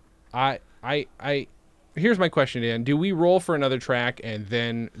 I here's my question, Dan. Do we roll for another track and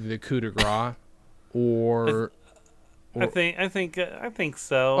then the coup de grace, or I think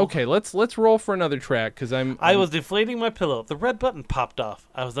so. okay? Let's roll for another track because I was deflating my pillow. The red button popped off.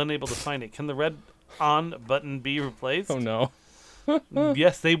 I was unable to find it. Can the red on button be replaced? Oh no.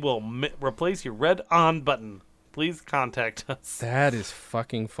 Yes, they will replace your red on button. Please contact us. That is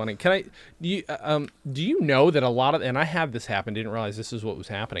fucking funny. Do you know that a lot of, and I had this happen, didn't realize this is what was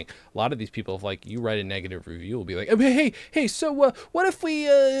happening. A lot of these people, if like you write a negative review, will be like, hey, so what if we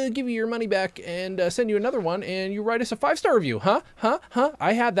give you your money back and send you another one and you write us a 5-star review? Huh?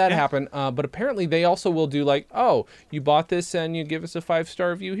 I had that happen, but apparently they also will do like, oh, you bought this and you give us a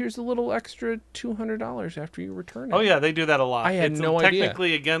 5-star review. Here's a little extra $200 after you return it. Oh yeah, they do that a lot. I had it's no idea.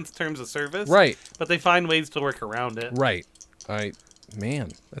 technically against terms of service, Right. But they find ways to work around it. Right.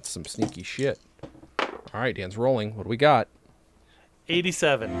 Man, that's some sneaky shit. All right, Dan's rolling. What do we got?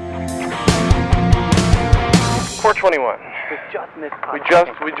 87. 421.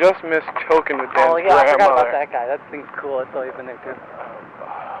 We just missed Token with Dan's Oh yeah, I forgot about grandmother. that guy. That thing's cool. That's always been there too.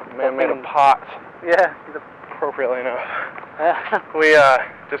 Man made a pot, Yeah, he's appropriately enough. a. We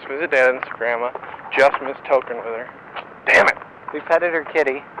just visited Dan's grandma. Just missed Token with her. Damn it. We petted her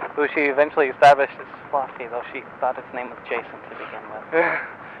kitty, who she eventually established as Fluffy, though she thought its name was Jason to begin with.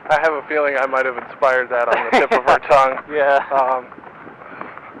 I have a feeling I might have inspired that on the tip of her tongue. Yeah.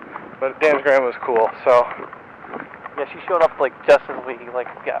 But Dan's grandma was cool, so Yeah, she showed up like just as we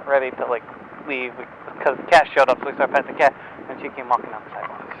got ready to leave because the cat showed up, so we started petting the cat, and she came walking down the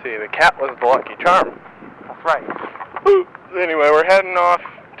sidewalk. let's see, the cat was the lucky charm. That's right. Anyway, we're heading off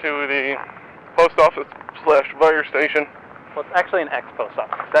to the post office / fire station. Well, it's actually an ex-post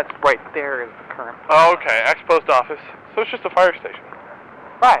office. That's right there is the current. Oh, okay, ex-post office. So it's just a fire station.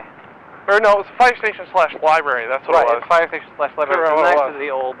 Right. Or no, it was a fire station / library. That's what Right. it was. It's fire station / library. Figure out It's what it next was. to the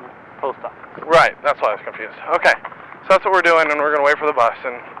old post office. Right, that's why I was confused. Okay, so that's what we're doing, and we're going to wait for the bus,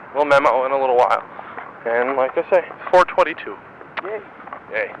 and we'll memo in a little while. And like I say, 422. Yay.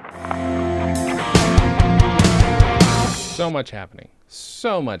 Yay. So much happening.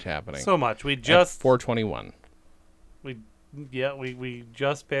 So much happening. So much. We At just 421. we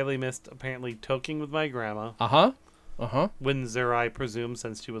just barely missed apparently toking with my grandma. Uh-huh. Windsor, I presume,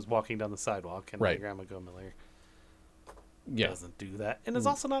 since she was walking down the sidewalk, and Right. my grandma Go Miller Yeah. doesn't do that, and is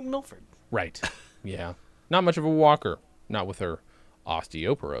also not in Milford. Right. Yeah. Not much of a walker. Not with her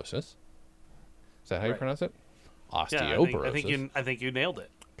osteoporosis. Is that how you Right. pronounce it? Yeah, Osteoporosis. I think you nailed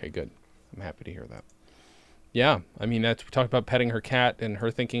it. Okay, good. I'm happy to hear that. Yeah, I mean, we talked about petting her cat and her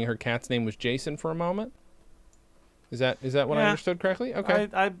thinking her cat's name was Jason for a moment. Is that what I Yeah. understood correctly? Okay.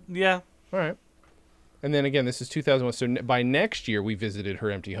 Yeah. All right. And then again, this is 2001. So by next year, we visited her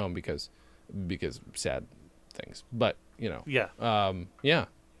empty home because sad things. But Yeah. yeah,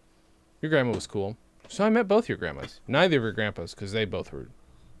 your grandma was cool. So I met both your grandmas. Neither of your grandpas, because they both were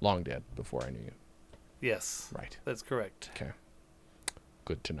long dead before I knew you. Yes. Right. That's correct. Okay.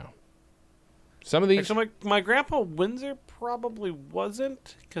 Good to know. Some of these. Actually, my grandpa Windsor probably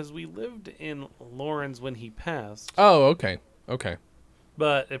wasn't, because we lived in Lawrence when he passed. Oh, okay. Okay.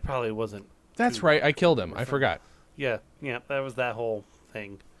 But it probably wasn't. That's too- right. I killed him. I forgot. Yeah. That was that whole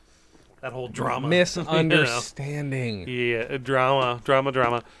thing. That whole drama. Misunderstanding. You know? Yeah, drama.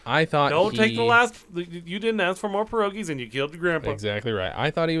 I thought Don't take he- the last. You didn't ask for more pierogies, and you killed your grandpa. Exactly right.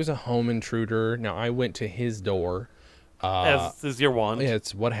 I thought he was a home intruder. Now I went to his door, As is your wand. Yeah,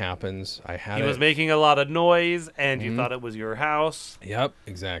 it's what happens. I had He it. was making a lot of noise, and you thought it was your house. Yep,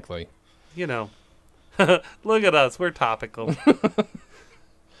 exactly. You know. Look at us. We're topical.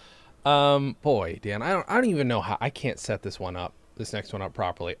 Boy, Dan, I don't even know how. I can't set this next one up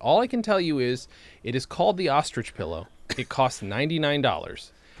properly. All I can tell you is it is called the ostrich pillow. It costs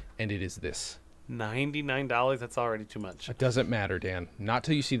 $99, and it is this. $99? That's already too much. It doesn't matter, Dan. Not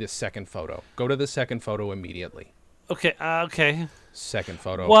till you see the second photo. Go to the second photo immediately. Okay, okay. Second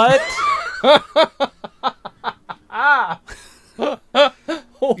photo. What?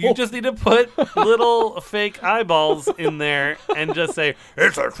 You just need to put little fake eyeballs in there and just say,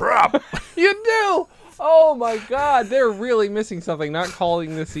 it's a trap. You do! Oh my God, they're really missing something. Not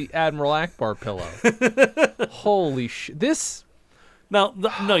calling this the Admiral Akbar pillow. Holy shit! This. Now,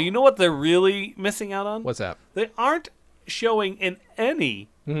 no, you know what they're really missing out on? What's that? They aren't showing in any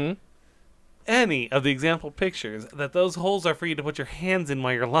of the example pictures that those holes are for you to put your hands in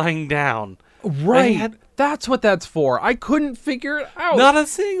while you're lying down. Right. That's what that's for. I couldn't figure it out. Not a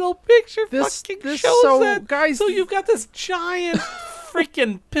single picture fucking shows that. Guys, so you've got this giant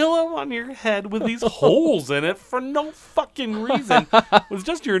freaking pillow on your head with these holes in it for no fucking reason, with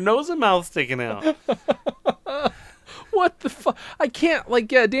just your nose and mouth sticking out. What the fuck? I can't,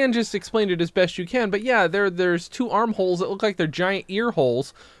 yeah, Dan just explained it as best you can, but yeah, there's two armholes that look like they're giant ear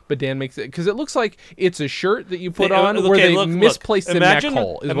holes, but Dan makes it, because it looks like it's a shirt that you put on where they misplaced the neck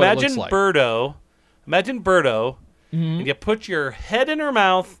hole, is what it looks like. Imagine Birdo, and you put your head in her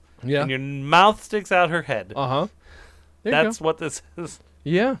mouth, and your mouth sticks out her head. Uh-huh. That's what this is.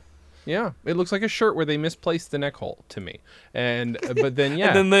 Yeah. Yeah, it looks like a shirt where they misplaced the neck hole to me, but then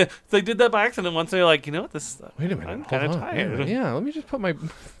yeah, and then they did that by accident once. They're like, you know what, this? Wait a minute, I'm kind of tired. Yeah, let me just put my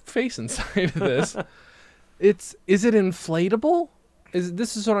face inside of this. Is it inflatable?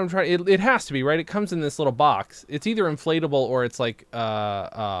 This is what I'm trying? It has to be, right? It comes in this little box. It's either inflatable or it's like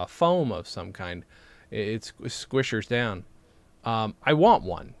foam of some kind. It squishers down. I want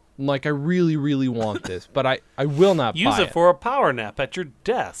one. Like, I really, really want this, but I will not use buy it for a power nap at your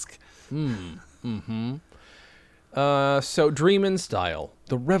desk. So Dream in Style,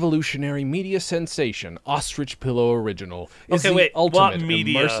 the revolutionary media sensation Ostrich Pillow Original, is the ultimate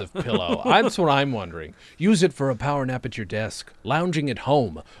immersive pillow. That's what I'm wondering. Use it for a power nap at your desk, lounging at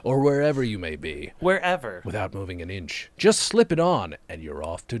home, or wherever you may be. Wherever. Without moving an inch. Just slip it on, and you're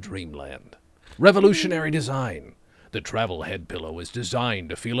off to dreamland. Revolutionary design. The travel head pillow is designed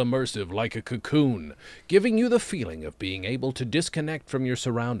to feel immersive like a cocoon, giving you the feeling of being able to disconnect from your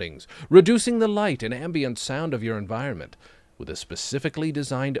surroundings, reducing the light and ambient sound of your environment. With a specifically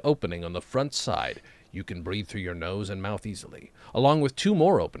designed opening on the front side, you can breathe through your nose and mouth easily, along with 2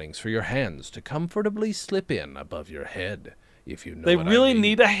 more openings for your hands to comfortably slip in above your head, if you know They what really I mean.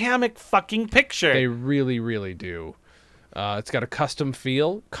 need a hammock fucking picture. They really, really do. It's got a custom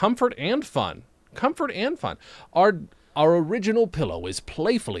feel, comfort and fun. Our original pillow is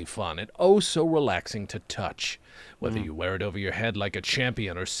playfully fun and oh so relaxing to touch. Whether you wear it over your head like a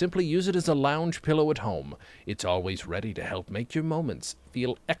champion or simply use it as a lounge pillow at home, it's always ready to help make your moments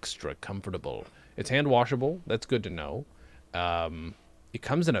feel extra comfortable. It's hand washable. That's good to know. It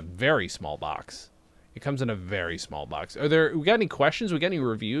comes in a very small box. We got any questions? We got any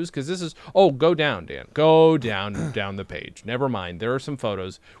reviews? Because this is... Oh, go down, Dan. Go down the page. Never mind. There are some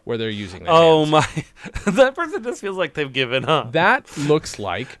photos where they're using their hands. My... That person just feels like they've given up. That looks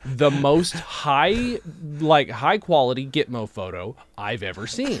like the most high quality Gitmo photo I've ever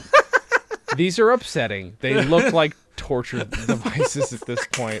seen. These are upsetting. They look like torture devices at this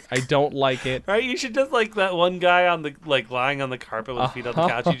point. I don't like it. Right? You should just like that one guy on the lying on the carpet with his feet on the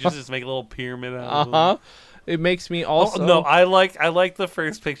couch. You just make a little pyramid out of him. It makes me also... Oh, no, I like the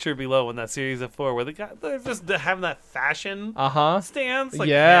first picture below in that series of 4 where they're just having that fashion stance. Like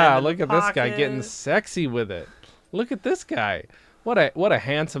yeah, look at this guy getting sexy with it. Look at this guy. What a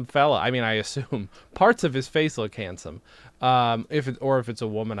handsome fella. I mean, I assume parts of his face look handsome. If it's a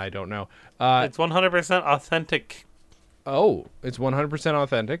woman, I don't know. It's 100% authentic. Oh, it's 100%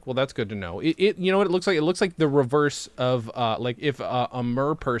 authentic. Well, that's good to know. It you know what it looks like? It looks like the reverse of like if a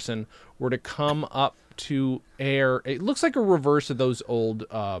mer person were to come up to air. It looks like a reverse of those old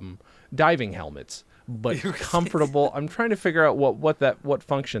diving helmets, but comfortable. I'm trying to figure out what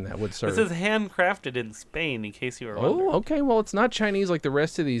function that would serve. This is handcrafted in Spain, in case you were wondering. Oh, okay. Well, it's not Chinese like the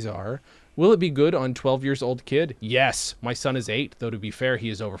rest of these are. Will it be good on 12 years old kid? Yes. My son is 8, though to be fair, he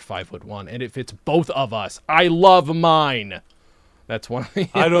is over 5'1", and it fits both of us. I love mine. That's one of the...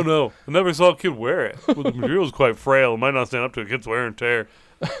 I don't know. I never saw a kid wear it. Well, the material's quite frail. It might not stand up to a kid's wear and tear.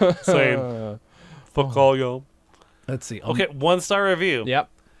 Saying, fuck all y'all. Let's see. Okay, 1-star review. Yep.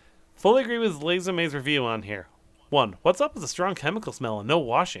 Fully agree with Laser Maze review on here. 1. What's up with the strong chemical smell and no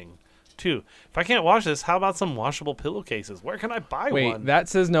washing? 2. If I can't wash this, how about some washable pillowcases? Where can I buy Wait, one? that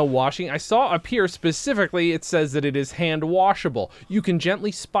says no washing. I saw up here specifically it says that it is hand washable. You can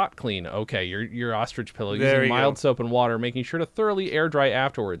gently spot clean. Okay, your ostrich pillow There using you mild go. soap and water, making sure to thoroughly air dry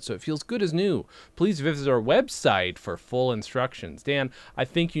afterwards so it feels good as new. Please visit our website for full instructions. Dan, I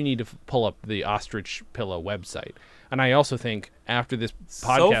think you need to pull up the ostrich pillow website. And I also think after this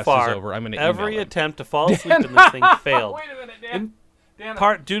podcast So far, is over, I'm going to every email him. attempt to fall asleep in this thing failed. Wait a minute, Dan. In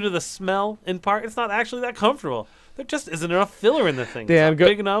part due to the smell, in part it's not actually that comfortable. There just isn't enough filler in the thing. Dan, it's not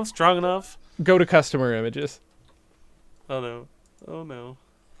big enough, strong enough. Go to customer images. Oh no. Oh no.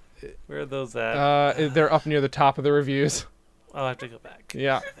 Where are those at? They're up near the top of the reviews. I'll have to go back.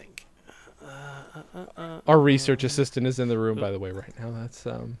 Yeah. I think. Our research assistant is in the room, by the way, right now. That's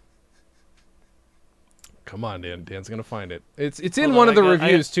Come on, Dan. Dan's gonna find it. It's in Hold one on, of the I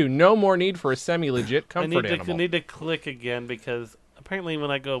reviews too. No more need for a semi-legit I comfort need animal. to click again because apparently when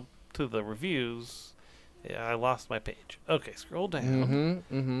I go to the reviews, yeah, I lost my page. Okay, scroll down.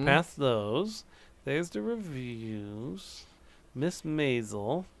 Past those. There's the reviews. Miss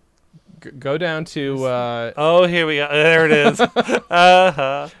Maisel. Go down to. Oh, here we go. There it is.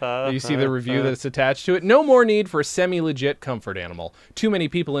 You see the review that's attached to it. No more need for a semi-legit comfort animal. Too many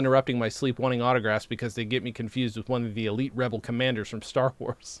people interrupting my sleep wanting autographs because they get me confused with one of the elite rebel commanders from Star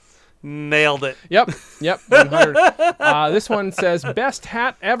Wars. Nailed it. Yep. 100. This one says, best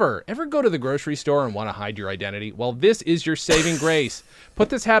hat ever. Ever go to the grocery store and want to hide your identity? Well, this is your saving grace. Put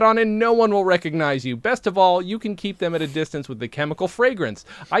this hat on and no one will recognize you. Best of all, you can keep them at a distance with the chemical fragrance.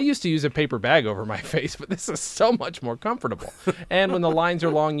 I used to use a paper bag over my face, but this is so much more comfortable. And when the lines are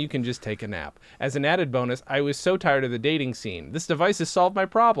long, you can just take a nap. As an added bonus, I was so tired of the dating scene. This device has solved my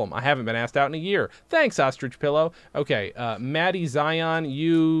problem. I haven't been asked out in a year. Thanks, Ostrich Pillow. Okay, Maddie Zion,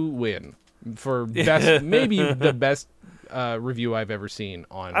 you win for best, maybe the best review I've ever seen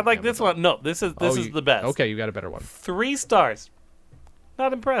on I like Amazon. this one. No, this is the best. Okay, you got a better one. 3 stars.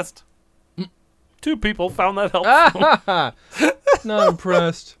 Not impressed. 2 people found that helpful. Not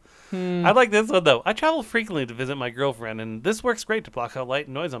impressed. I like this one though. I travel frequently to visit my girlfriend, and this works great to block out light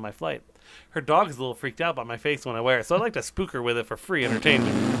and noise on my flight. Her dog is a little freaked out by my face when I wear it, so I like to spook her with it for free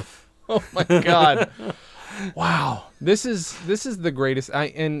entertainment. Oh my god. Wow. This is the greatest.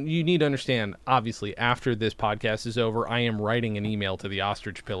 And you need to understand, obviously, after this podcast is over, I am writing an email to the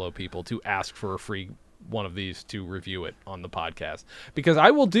Ostrich Pillow people to ask for a free one of these to review it on the podcast, because I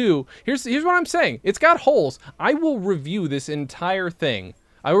will do. Here's what I'm saying. It's got holes. I will review this entire thing.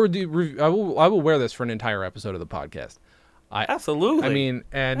 I will wear this for an entire episode of the podcast. Absolutely. I mean,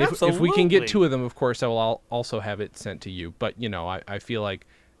 and if we can get 2 of them, of course, I will also have it sent to you. But I feel like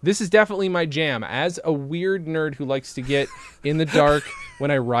this is definitely my jam. As a weird nerd who likes to get in the dark when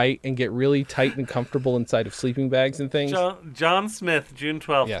I write and get really tight and comfortable inside of sleeping bags and things. John Smith, June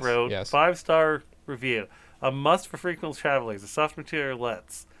 12th, wrote, yes. 5-star review. A must for frequent travelers. The soft material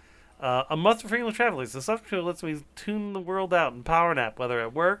lets. A must for frequent travelers. The soft material lets me tune the world out and power nap, whether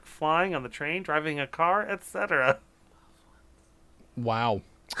at work, flying, on the train, driving a car, etc. Wow.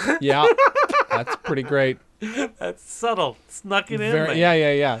 Yeah. That's pretty great. That's subtle. Snuck it in there.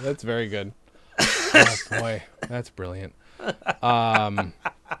 Yeah. That's very good. Oh boy, that's brilliant.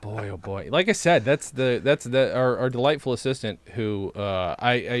 Boy, oh boy. Like I said, that's our delightful assistant who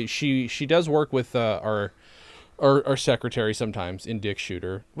she does work with our secretary sometimes in Dick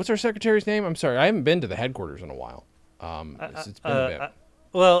Shooter. What's our secretary's name? I'm sorry, I haven't been to the headquarters in a while. It's been a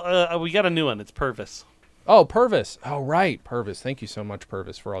bit. We got a new one. It's Purvis. Oh, Purvis. Oh, right. Purvis. Thank you so much,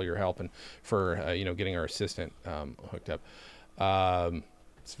 Purvis, for all your help and for, getting our assistant hooked up.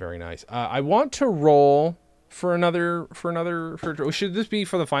 It's very nice. I want to roll for another, should this be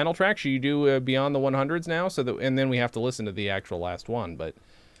for the final track? Should you do Beyond the 100s now? And then we have to listen to the actual last one, but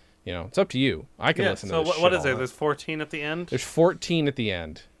it's up to you. I can listen to this. So what is there? There's 14 at the end? There's 14 at the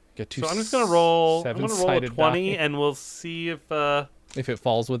end. Get two. So I'm just going to roll. I'm going to roll a 20 die. and we'll see if it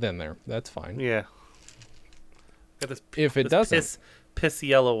falls within there. That's fine. Yeah. Got this, if it doesn't. Piss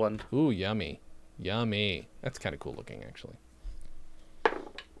yellow one. Ooh, yummy. That's kind of cool looking, actually.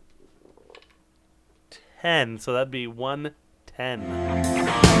 10, so that'd be 110.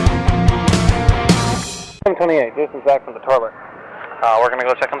 728, Jason's back from the toilet. We're going to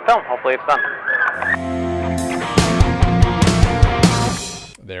go check on the film. Hopefully it's done.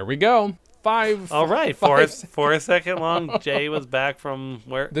 There we go. 5. All right. For a second long, Jay was back from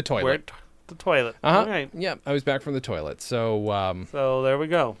where? The toilet. The toilet. Uh-huh. All right. Yeah, I was back from the toilet. So So there we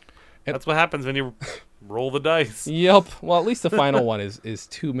go. That's what happens when you roll the dice. Yep. Well, at least the final one is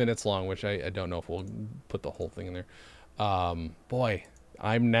 2 minutes long, which I don't know if we'll put the whole thing in there. Boy,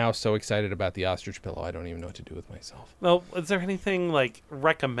 I'm now so excited about the ostrich pillow. I don't even know what to do with myself. Well, is there anything like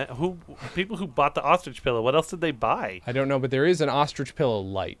people who bought the ostrich pillow? What else did they buy? I don't know, but there is an ostrich pillow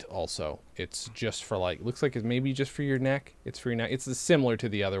light also. It's just for looks like it's maybe just for your neck. It's for your neck. It's similar to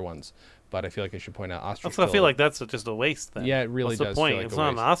the other ones, but I feel like I should point out ostrich. Also, I feel like that's just a waste thing. Yeah, it really What's does. the point? Feel like It's a not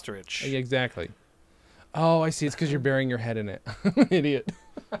an waste. ostrich. Yeah, exactly. Oh, I see. It's because you're burying your head in it. Idiot.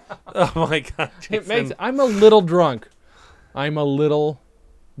 Oh my god, It makes. Jason. I'm a little drunk. I'm a little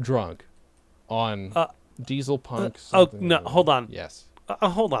drunk on diesel punk. Oh something no! or other. Hold on. Yes.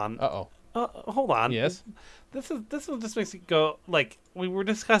 Hold on. Hold on. Yes. This one just makes it go like we were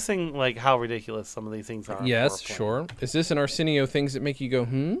discussing like how ridiculous some of these things are. Yes. for a Sure. Is this an Arsenio things that make you go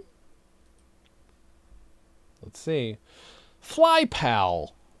hmm? Let's see. FlyPal.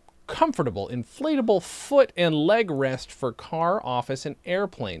 Comfortable, inflatable foot and leg rest for car, office, and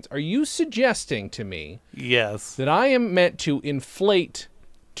airplanes. Are you suggesting to me Yes. that I am meant to inflate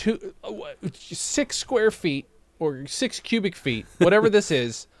 6 square feet or 6 cubic feet, whatever this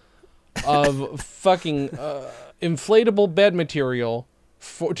is, of fucking inflatable bed material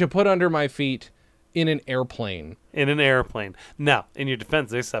to put under my feet in an airplane? In an airplane. Now, in your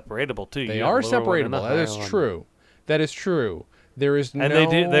defense, they're separatable too. They You have are a lower one and a separatable. That higher is one. true. That is true. There is no. And they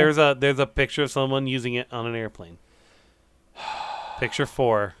do. There's a picture of someone using it on an airplane. Picture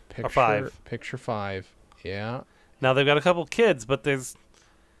 4 or 5. Picture 5. Yeah. Now they've got a couple kids, but there's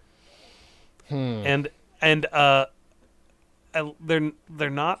and they're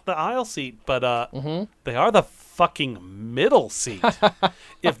not the aisle seat, but they are the fucking middle seat.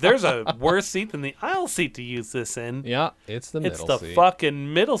 If there's a worse seat than the aisle seat to use this in, Yeah, it's the middle it's the seat.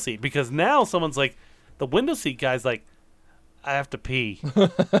 fucking middle seat. Because now someone's like, the window seat guy's like, I have to pee.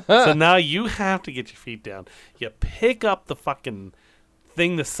 So now you have to get your feet down. You pick up the fucking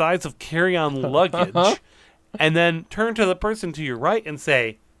thing the size of carry-on luggage and then turn to the person to your right and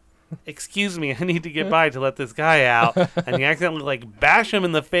say, excuse me, I need to get by to let this guy out. And you accidentally like bash him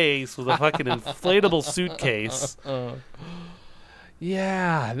in the face with a fucking inflatable suitcase.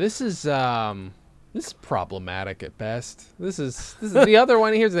 Yeah, this is problematic at best. This is the other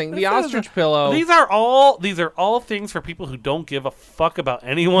one. Here's the thing: the ostrich pillow. These are all things for people who don't give a fuck about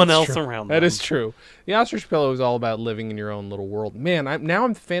anyone else around them. That is true. The ostrich pillow is all about living in your own little world. Man, I'm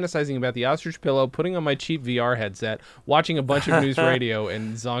fantasizing about the ostrich pillow, putting on my cheap VR headset, watching a bunch of news radio,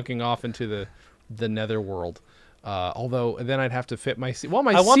 and zonking off into the netherworld. Although then I'd have to fit my my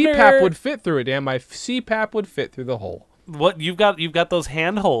CPAP would fit through it. Damn, my CPAP would fit through the hole. What you've got those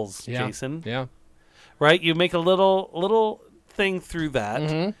hand holes, Yeah. Jason. Yeah. Right? You make a little thing through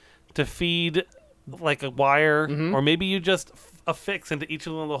that to feed like a wire, or maybe you just affix into each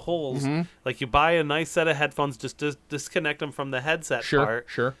of the holes. Like you buy a nice set of headphones, just disconnect them from the headset part,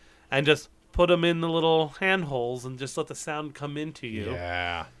 Sure. and just put them in the little hand holes and just let the sound come into you,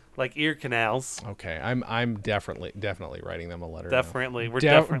 Yeah. like ear canals. Okay. I'm definitely writing them a letter. now. Definitely, we're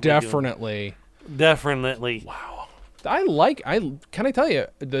definitely. Wow. Can I tell you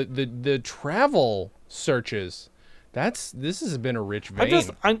the travel searches? This has been a rich vein.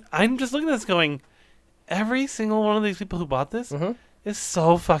 I'm just looking at this going, every single one of these people who bought this is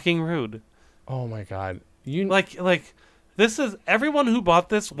so fucking rude. Oh my god. Like this is everyone who bought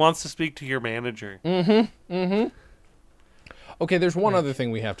this wants to speak to your manager. Okay, there's one other thing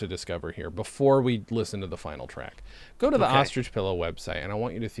we have to discover here before we listen to the final track. Go to the Ostrich Pillow website, and I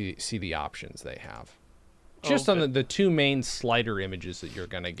want you to see the options they have. Just on the two main slider images that you're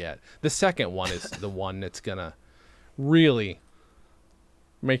going to get. The second one is the one that's going to really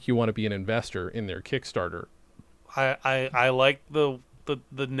make you want to be an investor in their Kickstarter. I like the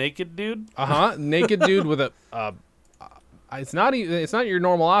naked dude. Naked dude with a it's not your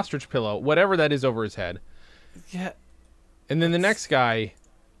normal ostrich pillow, whatever that is over his head. Yeah. And then the next guy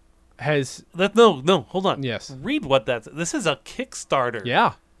has no, hold on. Yes. Read what that's. This is a Kickstarter.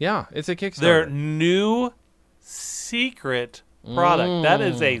 Yeah, it's a Kickstarter. Their new secret product. That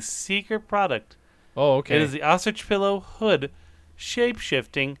is a secret product. Oh, okay. It is the Ostrich Pillow Hood,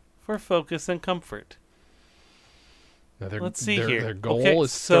 shape-shifting for focus and comfort. Now Let's see here. Their goal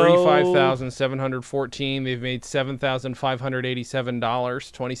is $35,714. They've made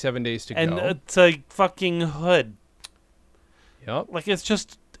 $7,587. 27 days to and go. it's a fucking hood. Yep, Like it's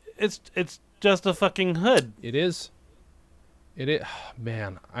just a fucking hood. it is. It is.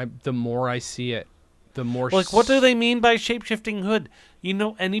 Man, the more I see it, the more. Like, what do they mean by shape-shifting hood? You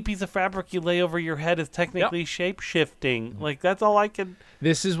know, any piece of fabric you lay over your head is technically shape-shifting. Like, that's all I can...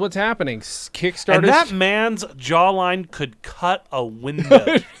 This is what's happening. Kickstarter. And that man's jawline could cut a window.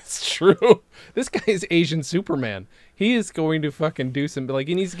 It's true. This guy is Asian Superman. He is going to fucking do some, like,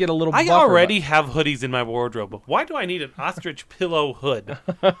 he needs to get a little I buffer, already have hoodies in my wardrobe. Why do I need an ostrich pillow hood?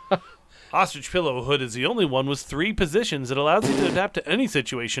 Ostrich pillow hood is the only one with 3 positions that allows you to adapt to any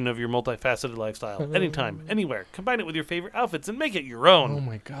situation of your multifaceted lifestyle, anytime, anywhere. Combine it with your favorite outfits and make it your own. Oh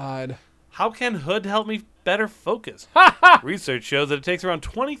my god. How can Hood help me better focus? Research shows that it takes around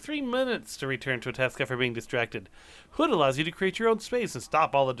 23 minutes to return to a task after being distracted. Hood allows you to create your own space and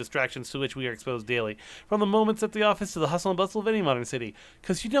stop all the distractions to which we are exposed daily, from the moments at the office to the hustle and bustle of any modern city.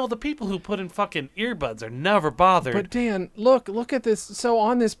 Because, the people who put in fucking earbuds are never bothered. But Dan, look at this. So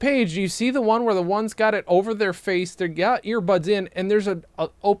on this page, you see the one where the one's got it over their face, they got earbuds in, and there's a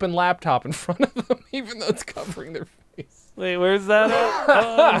open laptop in front of them, even though it's covering their face. Wait, where's that at?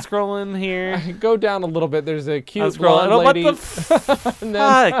 Oh, I'm scrolling here. Go down a little bit. There's a cute Scrolling. blonde Oh, what lady. the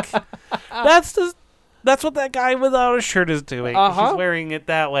fuck? That's what that guy without a shirt is doing. Uh-huh. He's wearing it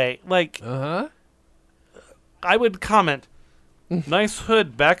that way. Like, Uh-huh. I would comment, nice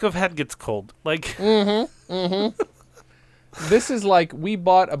hood, back of head gets cold. Like, This is like we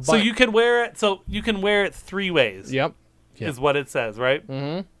bought a so you can wear it. So you can wear it 3 ways. Yep. Is what it says, right?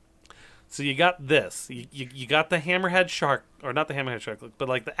 Mm-hmm. So you got this. You got the hammerhead shark, or not the hammerhead shark look, but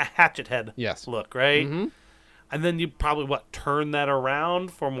like the hatchet head look, right? Mm-hmm. And then you probably turn that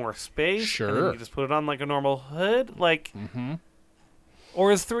around for more space. Sure. And then you just put it on like a normal hood, like. Mm-hmm.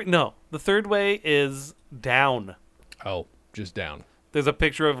 Or is the third way is down. Oh, just down. There's a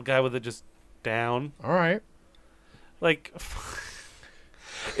picture of a guy with it just down. All right. Like,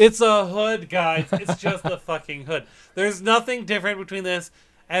 it's a hood, guys. It's just a fucking hood. There's nothing different between this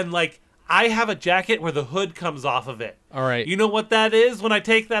and, like, I have a jacket where the hood comes off of it. All right. You know what that is when I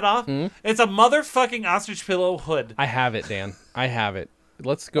take that off? It's a motherfucking ostrich pillow hood. I have it, Dan. I have it.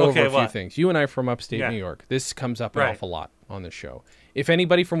 Let's go over a few things. You and I are from upstate New York. This comes up an awful lot on the show. If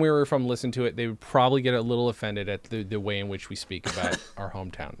anybody from where we're from listened to it, they would probably get a little offended at the way in which we speak about our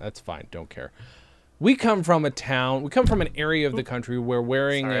hometown. That's fine. Don't care. We come from an area of the country where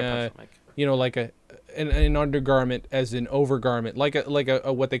wearing, like an undergarment as an overgarment, like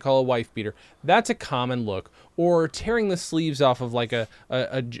a what they call a wife beater. That's a common look. Or tearing the sleeves off of like a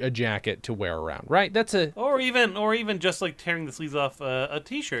jacket to wear around, right? That's a or even just like tearing the sleeves off a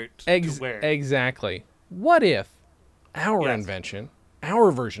t-shirt to wear. Exactly. What if our invention,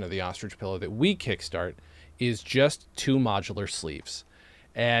 our version of the ostrich pillow that we kickstart, is just 2 modular sleeves?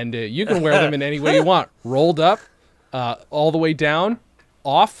 And you can wear them in any way you want. Rolled up, all the way down,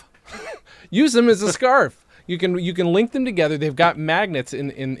 off. Use them as a scarf. You can link them together. They've got magnets in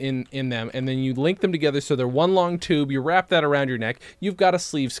them, and then you link them together so they're one long tube. You wrap that around your neck. You've got a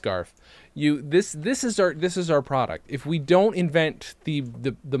sleeve scarf. This is our product. If we don't invent the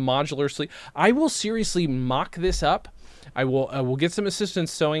modular sleeve, I will seriously mock this up. I will get some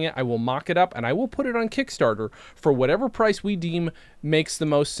assistance sewing it. I will mock it up, and I will put it on Kickstarter for whatever price we deem makes the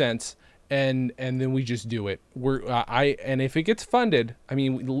most sense, and then we just do it. And if it gets funded, I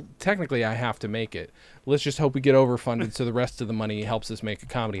mean, technically I have to make it. Let's just hope we get overfunded so the rest of the money helps us make a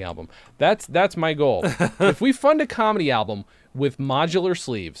comedy album. That's my goal. If we fund a comedy album with modular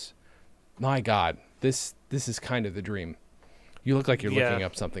sleeves, my God, this is kind of the dream. You look like you're looking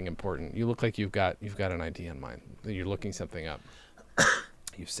up something important. You look like you've got an idea in mind. You're looking something up.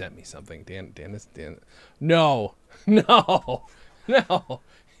 You sent me something, Dan. No.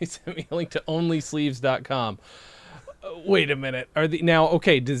 He sent me a link to onlysleeves.com. Wait a minute.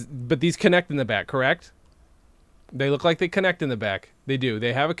 But these connect in the back, correct? They look like they connect in the back. They do.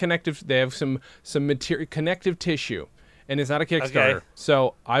 They have some material connective tissue, and it's not a Kickstarter. Okay.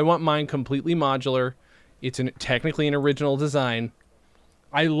 So I want mine completely modular. It's technically an original design.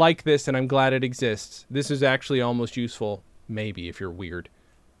 I like this, and I'm glad it exists. This is actually almost useful, maybe, if you're weird.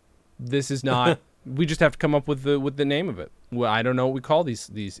 This is not. We just have to come up with the name of it. Well, I don't know what we call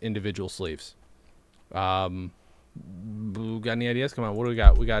these individual sleeves. Got any ideas? Come on, what do we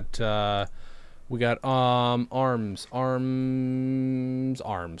got? We got arms.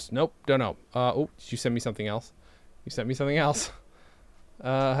 Nope, don't know. Did you send me something else? You sent me something else.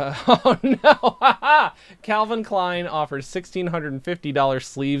 Oh no! Calvin Klein offers $1,650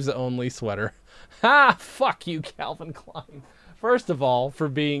 sleeves only sweater. Ha! Fuck you, Calvin Klein. First of all, for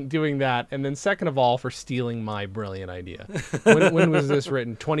doing that, and then second of all, for stealing my brilliant idea. When was this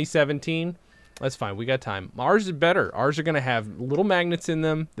written? 2017? That's fine. We got time. Ours is better. Ours are going to have little magnets in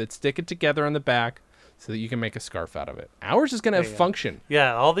them that stick it together on the back so that you can make a scarf out of it. Ours is going to have function.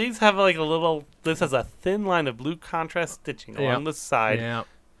 Yeah, all these have like a little... This has a thin line of blue contrast stitching along the side.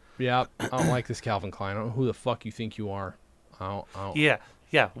 Yeah. I don't like this Calvin Klein. I don't know who the fuck you think you are. I don't. Yeah.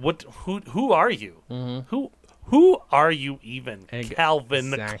 Who are you? Mm-hmm. Who are you even?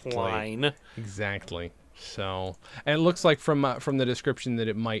 Calvin Klein. Exactly. So, and it looks like from the description that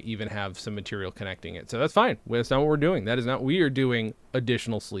it might even have some material connecting it. So that's fine. That's not what we're doing. That is not. We are doing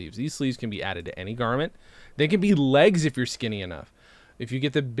additional sleeves. These sleeves can be added to any garment. They can be legs if you're skinny enough. If you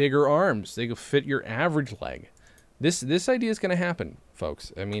get the bigger arms, they can fit your average leg. This idea is going to happen,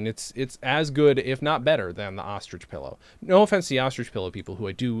 folks. I mean, it's as good, if not better, than the ostrich pillow. No offense to the ostrich pillow people, who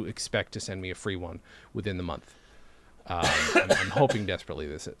I do expect to send me a free one within the month. I'm hoping desperately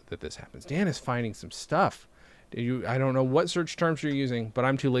that this happens. Dan is finding some stuff. I don't know what search terms you're using, but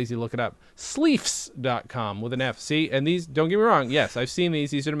I'm too lazy to look it up. Sleefs.com with an F. See, and these, don't get me wrong. Yes, I've seen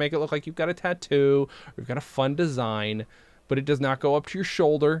these. These are to make it look like you've got a tattoo or you've got a fun design, but it does not go up to your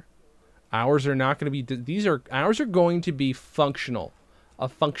shoulder. Ours are not going to be. Ours are going to be functional, a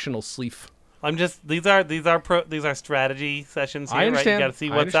functional sleeve. I'm just these are strategy sessions here, I understand. Right? You got to see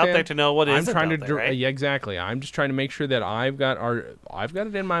what's out there to know what isn't out there, right? Yeah, exactly. I'm just trying to make sure that I've got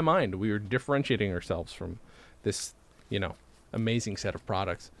it in my mind. We are differentiating ourselves from this, amazing set of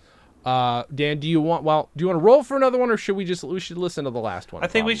products. Dan, do you want to roll for another one, or should we should listen to the last one? I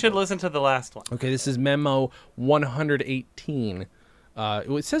think we should listen to the last one. Okay, this is Memo 118.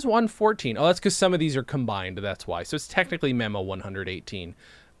 It says 114. Oh, that's because some of these are combined. That's why. So it's technically Memo 118,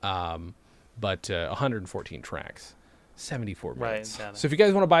 but 114 tracks, 74 minutes. Right. So if you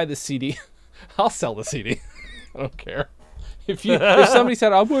guys want to buy this CD, I'll sell the CD. I don't care. If somebody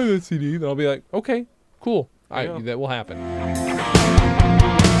said I'll buy the CD, then I'll be like, okay, cool. That will happen.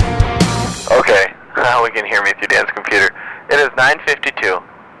 Okay, now we can hear me through Dan's computer. It is 9:52.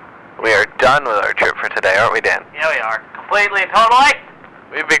 We are done with our trip for today, aren't we, Dan? Yeah, we are. Completely and totally.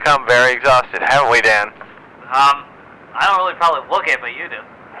 We've become very exhausted, haven't we, Dan? I don't really probably look it, but you do.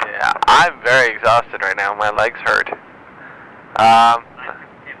 Yeah, I'm very exhausted right now. My legs hurt.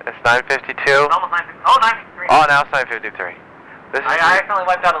 It's 9:52. It's almost 9:53. Oh, 9:53. Oh, now it's 9:53. I accidentally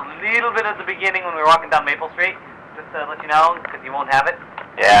wiped out a little bit at the beginning when we were walking down Maple Street, just to let you know, because you won't have it.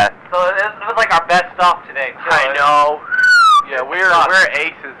 Yeah. So it was like our best stop today. Too. I know. Yeah, we're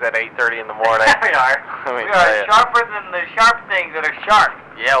aces at 8:30 in the morning. Yeah, we are. We are sharper than the sharp things that are sharp.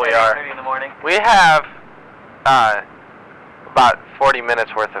 Yeah, we are. 8:30 in the morning. We have about 40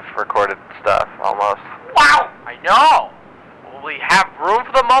 minutes worth of recorded stuff, almost. Wow! I know. Will we have room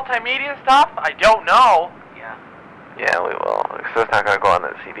for the multimedia stuff? I don't know. Yeah. Yeah, we will. Because it's not going to go on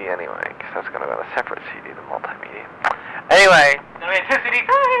that CD anyway. Because that's going to go on a separate CD, the multimedia. Anyway. I mean, 2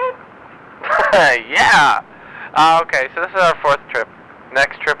 CDs. Yeah. Okay, so this is our 4th trip.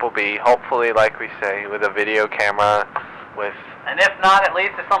 Next trip will be, hopefully, like we say, with a video camera, with... And if not, at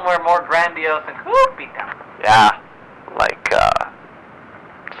least to somewhere more grandiose and beatdown. Yeah, like,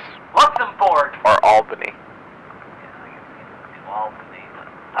 Luxembourg. or Albany. Albany.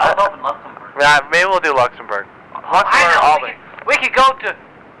 I was hoping Luxembourg. Yeah, maybe we'll do Luxembourg. I know. Albany. We could go to...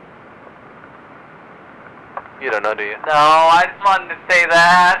 You don't know, do you? No, I just wanted to say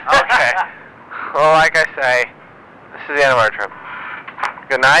that. Okay. Well, like I say, this is the end of our trip.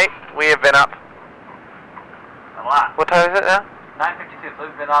 Good night. We have been up. A lot. What time is it now? 9:52, so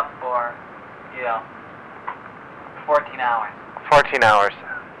we've been up for, 14 hours. 14 hours.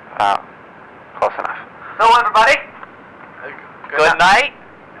 Wow. Close enough. So, everybody, good night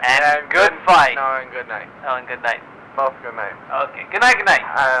and good fight. No, and good night. Oh, and good night. Both good night. Okay, good night, good night.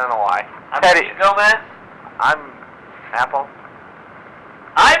 I don't know why. I'm Teddy. Steve Gomez. I'm Apple.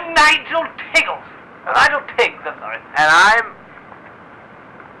 I'm Nigel Tiggles. Nigel Tiggs, I'm sorry. And I'm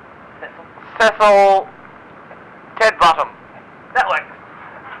Cecil. Cecil Ted Bottom. That works.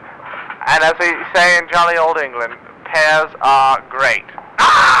 And as we say in jolly old England, pears are great.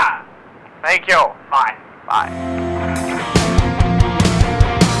 Ah! Thank you. Bye. Bye.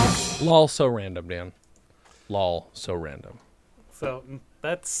 Lol, so random, Dan. Lol, so random. So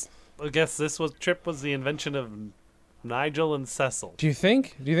that's, I guess this trip was the invention of Nigel and Cecil. Do you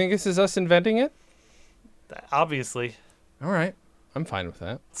think this is us inventing it? Obviously. All right. I'm fine with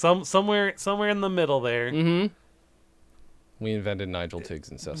that. Somewhere in the middle there. Mm-hmm. We invented Nigel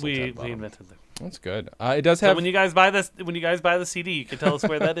Tiggs and Cecil. We Tedbottom. invented them. That's good. It does So have. when you guys buy the CD, you can tell us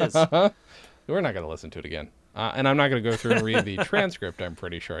where that is. We're not going to listen to it again, and I'm not going to go through and read the transcript. I'm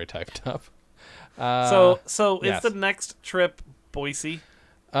pretty sure I typed up. So yes. is the next trip Boise?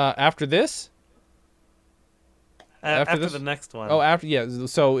 After this? After this? the next one. Oh, after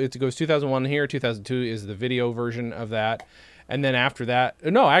So it goes 2001 here. 2002 is the video version of that. And then after that,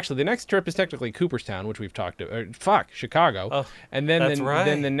 no, actually, the next trip is technically Cooperstown, which we've talked about. Chicago. Oh, and then that's right.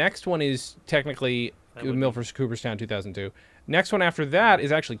 Then the next one is technically Milford Cooperstown 2002. Next one after that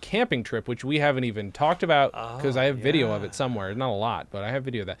is actually Camping Trip, which we haven't even talked about because I have video of it somewhere. Not a lot, but I have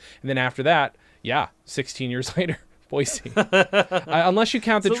video of that. And then after that, 16 years later, Boise. Unless you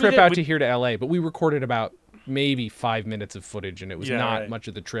count the So we trip did- out we- to here to LA, but we recorded about maybe 5 minutes of footage, and it was Yeah, not right. much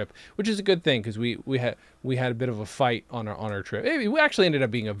of the trip, which is a good thing because we had a bit of a fight on our trip. It actually ended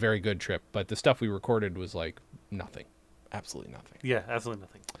up being a very good trip, but the stuff we recorded was like nothing, absolutely nothing. Yeah, absolutely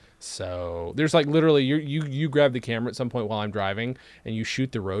nothing. So there's like literally you grab the camera at some point while I'm driving and you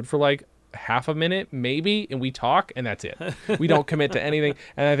shoot the road for like half a minute maybe, and we talk, and that's it. We don't commit to anything.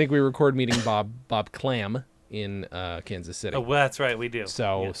 And I think we record meeting Bob Clam in Kansas City. Oh, well, that's right, we do.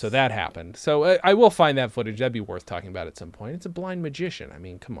 So Yes. so that happened. So I will find that footage. That'd be worth talking about at some point. It's a blind magician. I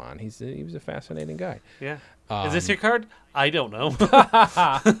mean, come on, he was a fascinating guy. Yeah. Is this your card? I don't know.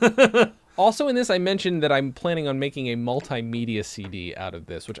 Also in this, I mentioned that I'm planning on making a multimedia CD out of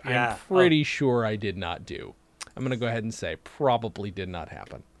this, which Yeah. I'm pretty sure I did not do. I'm going to go ahead and say probably did not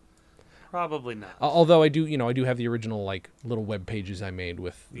happen. Probably not. Although I do have the original like little web pages I made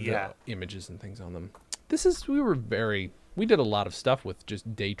with the Yeah. images and things on them. We did a lot of stuff with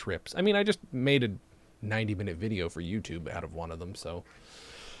just day trips. I mean, I just made a 90-minute video for YouTube out of one of them, so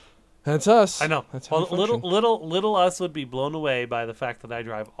that's us. I know. That's how Well, we little function. little us would be blown away by the fact that I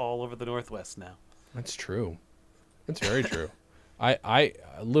drive all over the Northwest now. That's true. That's very true.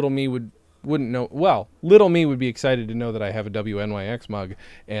 Little me wouldn't know. Well, little me would be excited to know that I have a WNYX mug,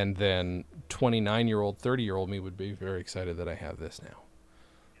 and then 29-year-old, 30-year-old me would be very excited that I have this now.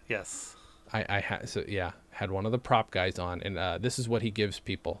 Yes. Had one of the prop guys on, and this is what he gives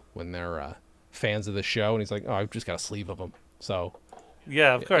people when they're fans of the show, and he's like, "Oh, I've just got a sleeve of them." So,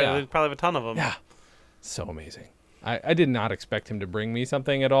 Yeah, of course. Yeah. They probably have a ton of them. yeah, so amazing. I did not expect him to bring me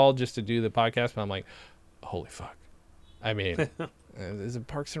something at all just to do the podcast, but I'm like, holy fuck. I mean, this is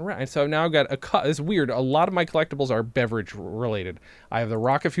Parks and Rec. And so now I've got it's weird. A lot of my collectibles are beverage related. I have the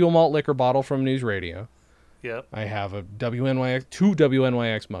Rocket Fuel Malt liquor bottle from News Radio. Yep. I have a two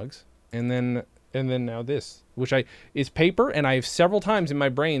WNYX mugs, and then now this, which is paper, and I have several times in my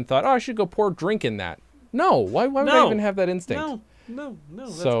brain thought, oh, I should go pour a drink in that. No, why would I No. even have that instinct? No,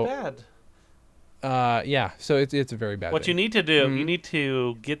 that's So- bad. Yeah, so it's a very bad What thing. you need to do, Mm-hmm. you need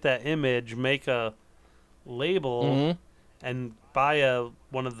to get that image, make a label, Mhm. and buy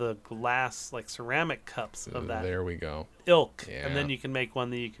one of the glass, like ceramic cups of that There we go. ilk, Yeah. and then you can make one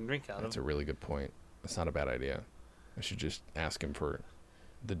that you can drink out That's of. a really good point. That's not a bad idea. I should just ask him for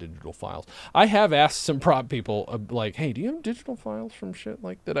the digital files. I have asked some prop people, like, hey, do you have digital files from shit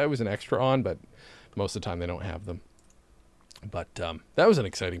like that I was an extra on? But most of the time they don't have them. But that was an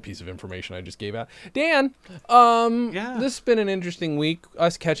exciting piece of information I just gave out. Dan, Yeah. this has been an interesting week,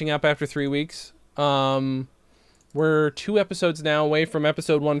 us catching up after 3 weeks. We're 2 episodes now away from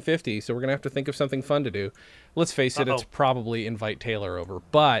episode 150, so we're going to have to think of something fun to do. Let's face it, it's Uh-oh. probably invite Taylor over.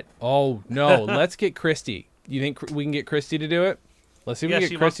 But, oh, no, let's get Christy. You think we can get Christy to do it? Let's see if Yeah, we she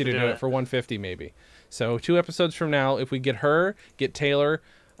can get wants Christy to to do do it it. for 150 maybe. So 2 episodes from now, if we get her, get Taylor,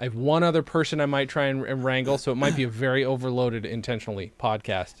 I have one other person I might try and wrangle, so it might be a very overloaded intentionally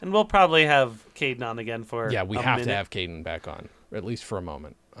podcast. And we'll probably have Caden on again for Yeah, we a have minute. to have Caden back on, at least for a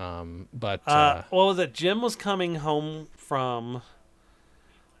moment. But What was it? Jim was coming home from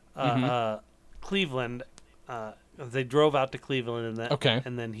Mm-hmm. Cleveland. They drove out to Cleveland, and then Okay.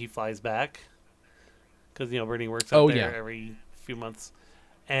 and then he flies back because Brittany works Oh, out there yeah. every few months.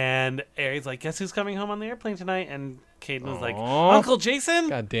 And Aries like, guess who's coming home on the airplane tonight? And Caden was like, Aw. Uncle Jason.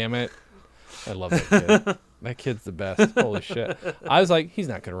 God damn it. I love that kid. That kid's the best. Holy shit. I was like, he's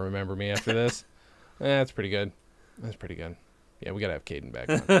not going to remember me after this. That's pretty good. That's pretty good. Yeah, we got to have Caden back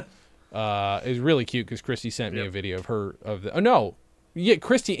on. It was really cute because Christy sent me a video of her. Yeah,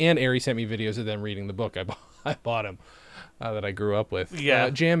 Christy and Ari sent me videos of them reading the book I bought him that I grew up with. Yeah.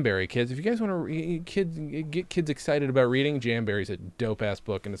 Jamberry, kids. If you guys want to get kids excited about reading, Jamberry's a dope-ass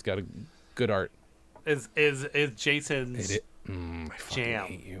book, and it's got a good art. Is Jason's I fucking Jam.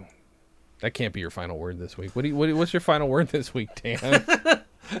 hate you. That can't be your final word this week. What's your final word this week, Dan?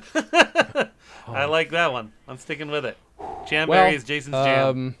 I like that one. I'm sticking with it. Jamberry Well, is Jason's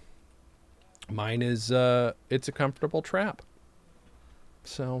jam. Mine is it's a comfortable trap.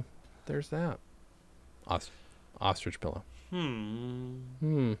 So there's that. Ostrich pillow.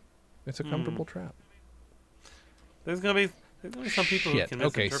 It's a comfortable trap. There's gonna be some people who Shit. can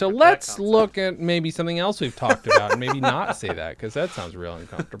Okay, misinterpret so that let's concept. look at maybe something else we've talked about, and maybe not say that because that sounds real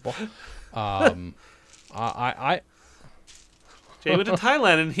uncomfortable. I Jay went to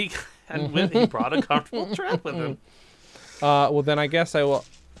Thailand and he brought a comfortable trap with him, well then I guess I will.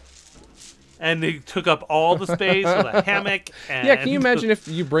 and he took up all the space with a hammock. And Yeah, can you imagine if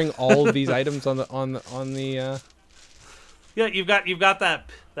you bring all of these items on the Yeah, you've got that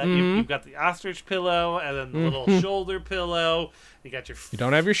you've got the ostrich pillow and then the little shoulder pillow. You got your You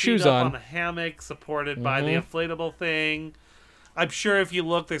don't have your feet shoes up on the hammock, supported by the inflatable thing. I'm sure if you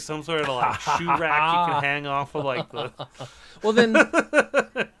look, there's some sort of like shoe rack you can hang off of like the. Well, then,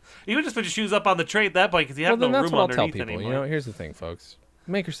 You would just put your shoes up on the tray at that point because you have well, then no that's room what I'll tell underneath people. anymore. You know, here's the thing, folks.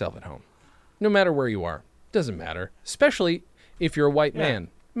 Make yourself at home. No matter where you are. Doesn't matter. Especially if you're a white man.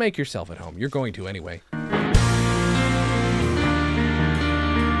 Make yourself at home. You're going to anyway.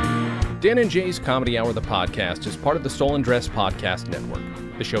 Dan and Jay's Comedy Hour, the podcast, is part of the Stolen Dress Podcast Network.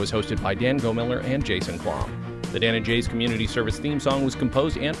 The show is hosted by Dan Gomiller and Jason Klom. The Dan and Jay's Community Service theme song was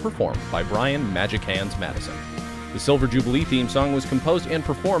composed and performed by Brian Magic Hands Madison. The Silver Jubilee theme song was composed and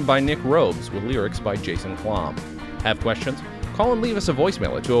performed by Nick Robes with lyrics by Jason Klom. Have questions? Call and leave us a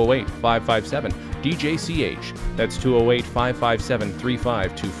voicemail at 208-557-DJCH. That's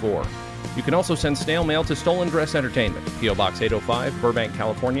 208-557-3524. You can also send snail mail to Stolen Dress Entertainment, P.O. Box 805, Burbank,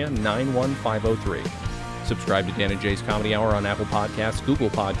 California, 91503. Subscribe to Dan and Jay's Comedy Hour on Apple Podcasts, Google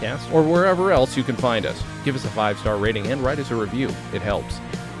Podcasts, or wherever else you can find us. Give us a 5-star rating and write us a review. It helps.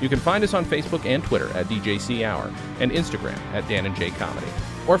 You can find us on Facebook and Twitter at DJC Hour and Instagram at Dan and Jay Comedy.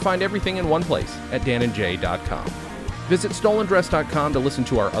 Or find everything in one place at danandjay.com. Visit stolendress.com to listen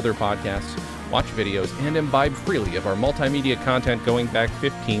to our other podcasts, watch videos, and imbibe freely of our multimedia content going back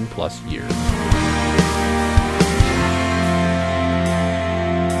 15 plus years.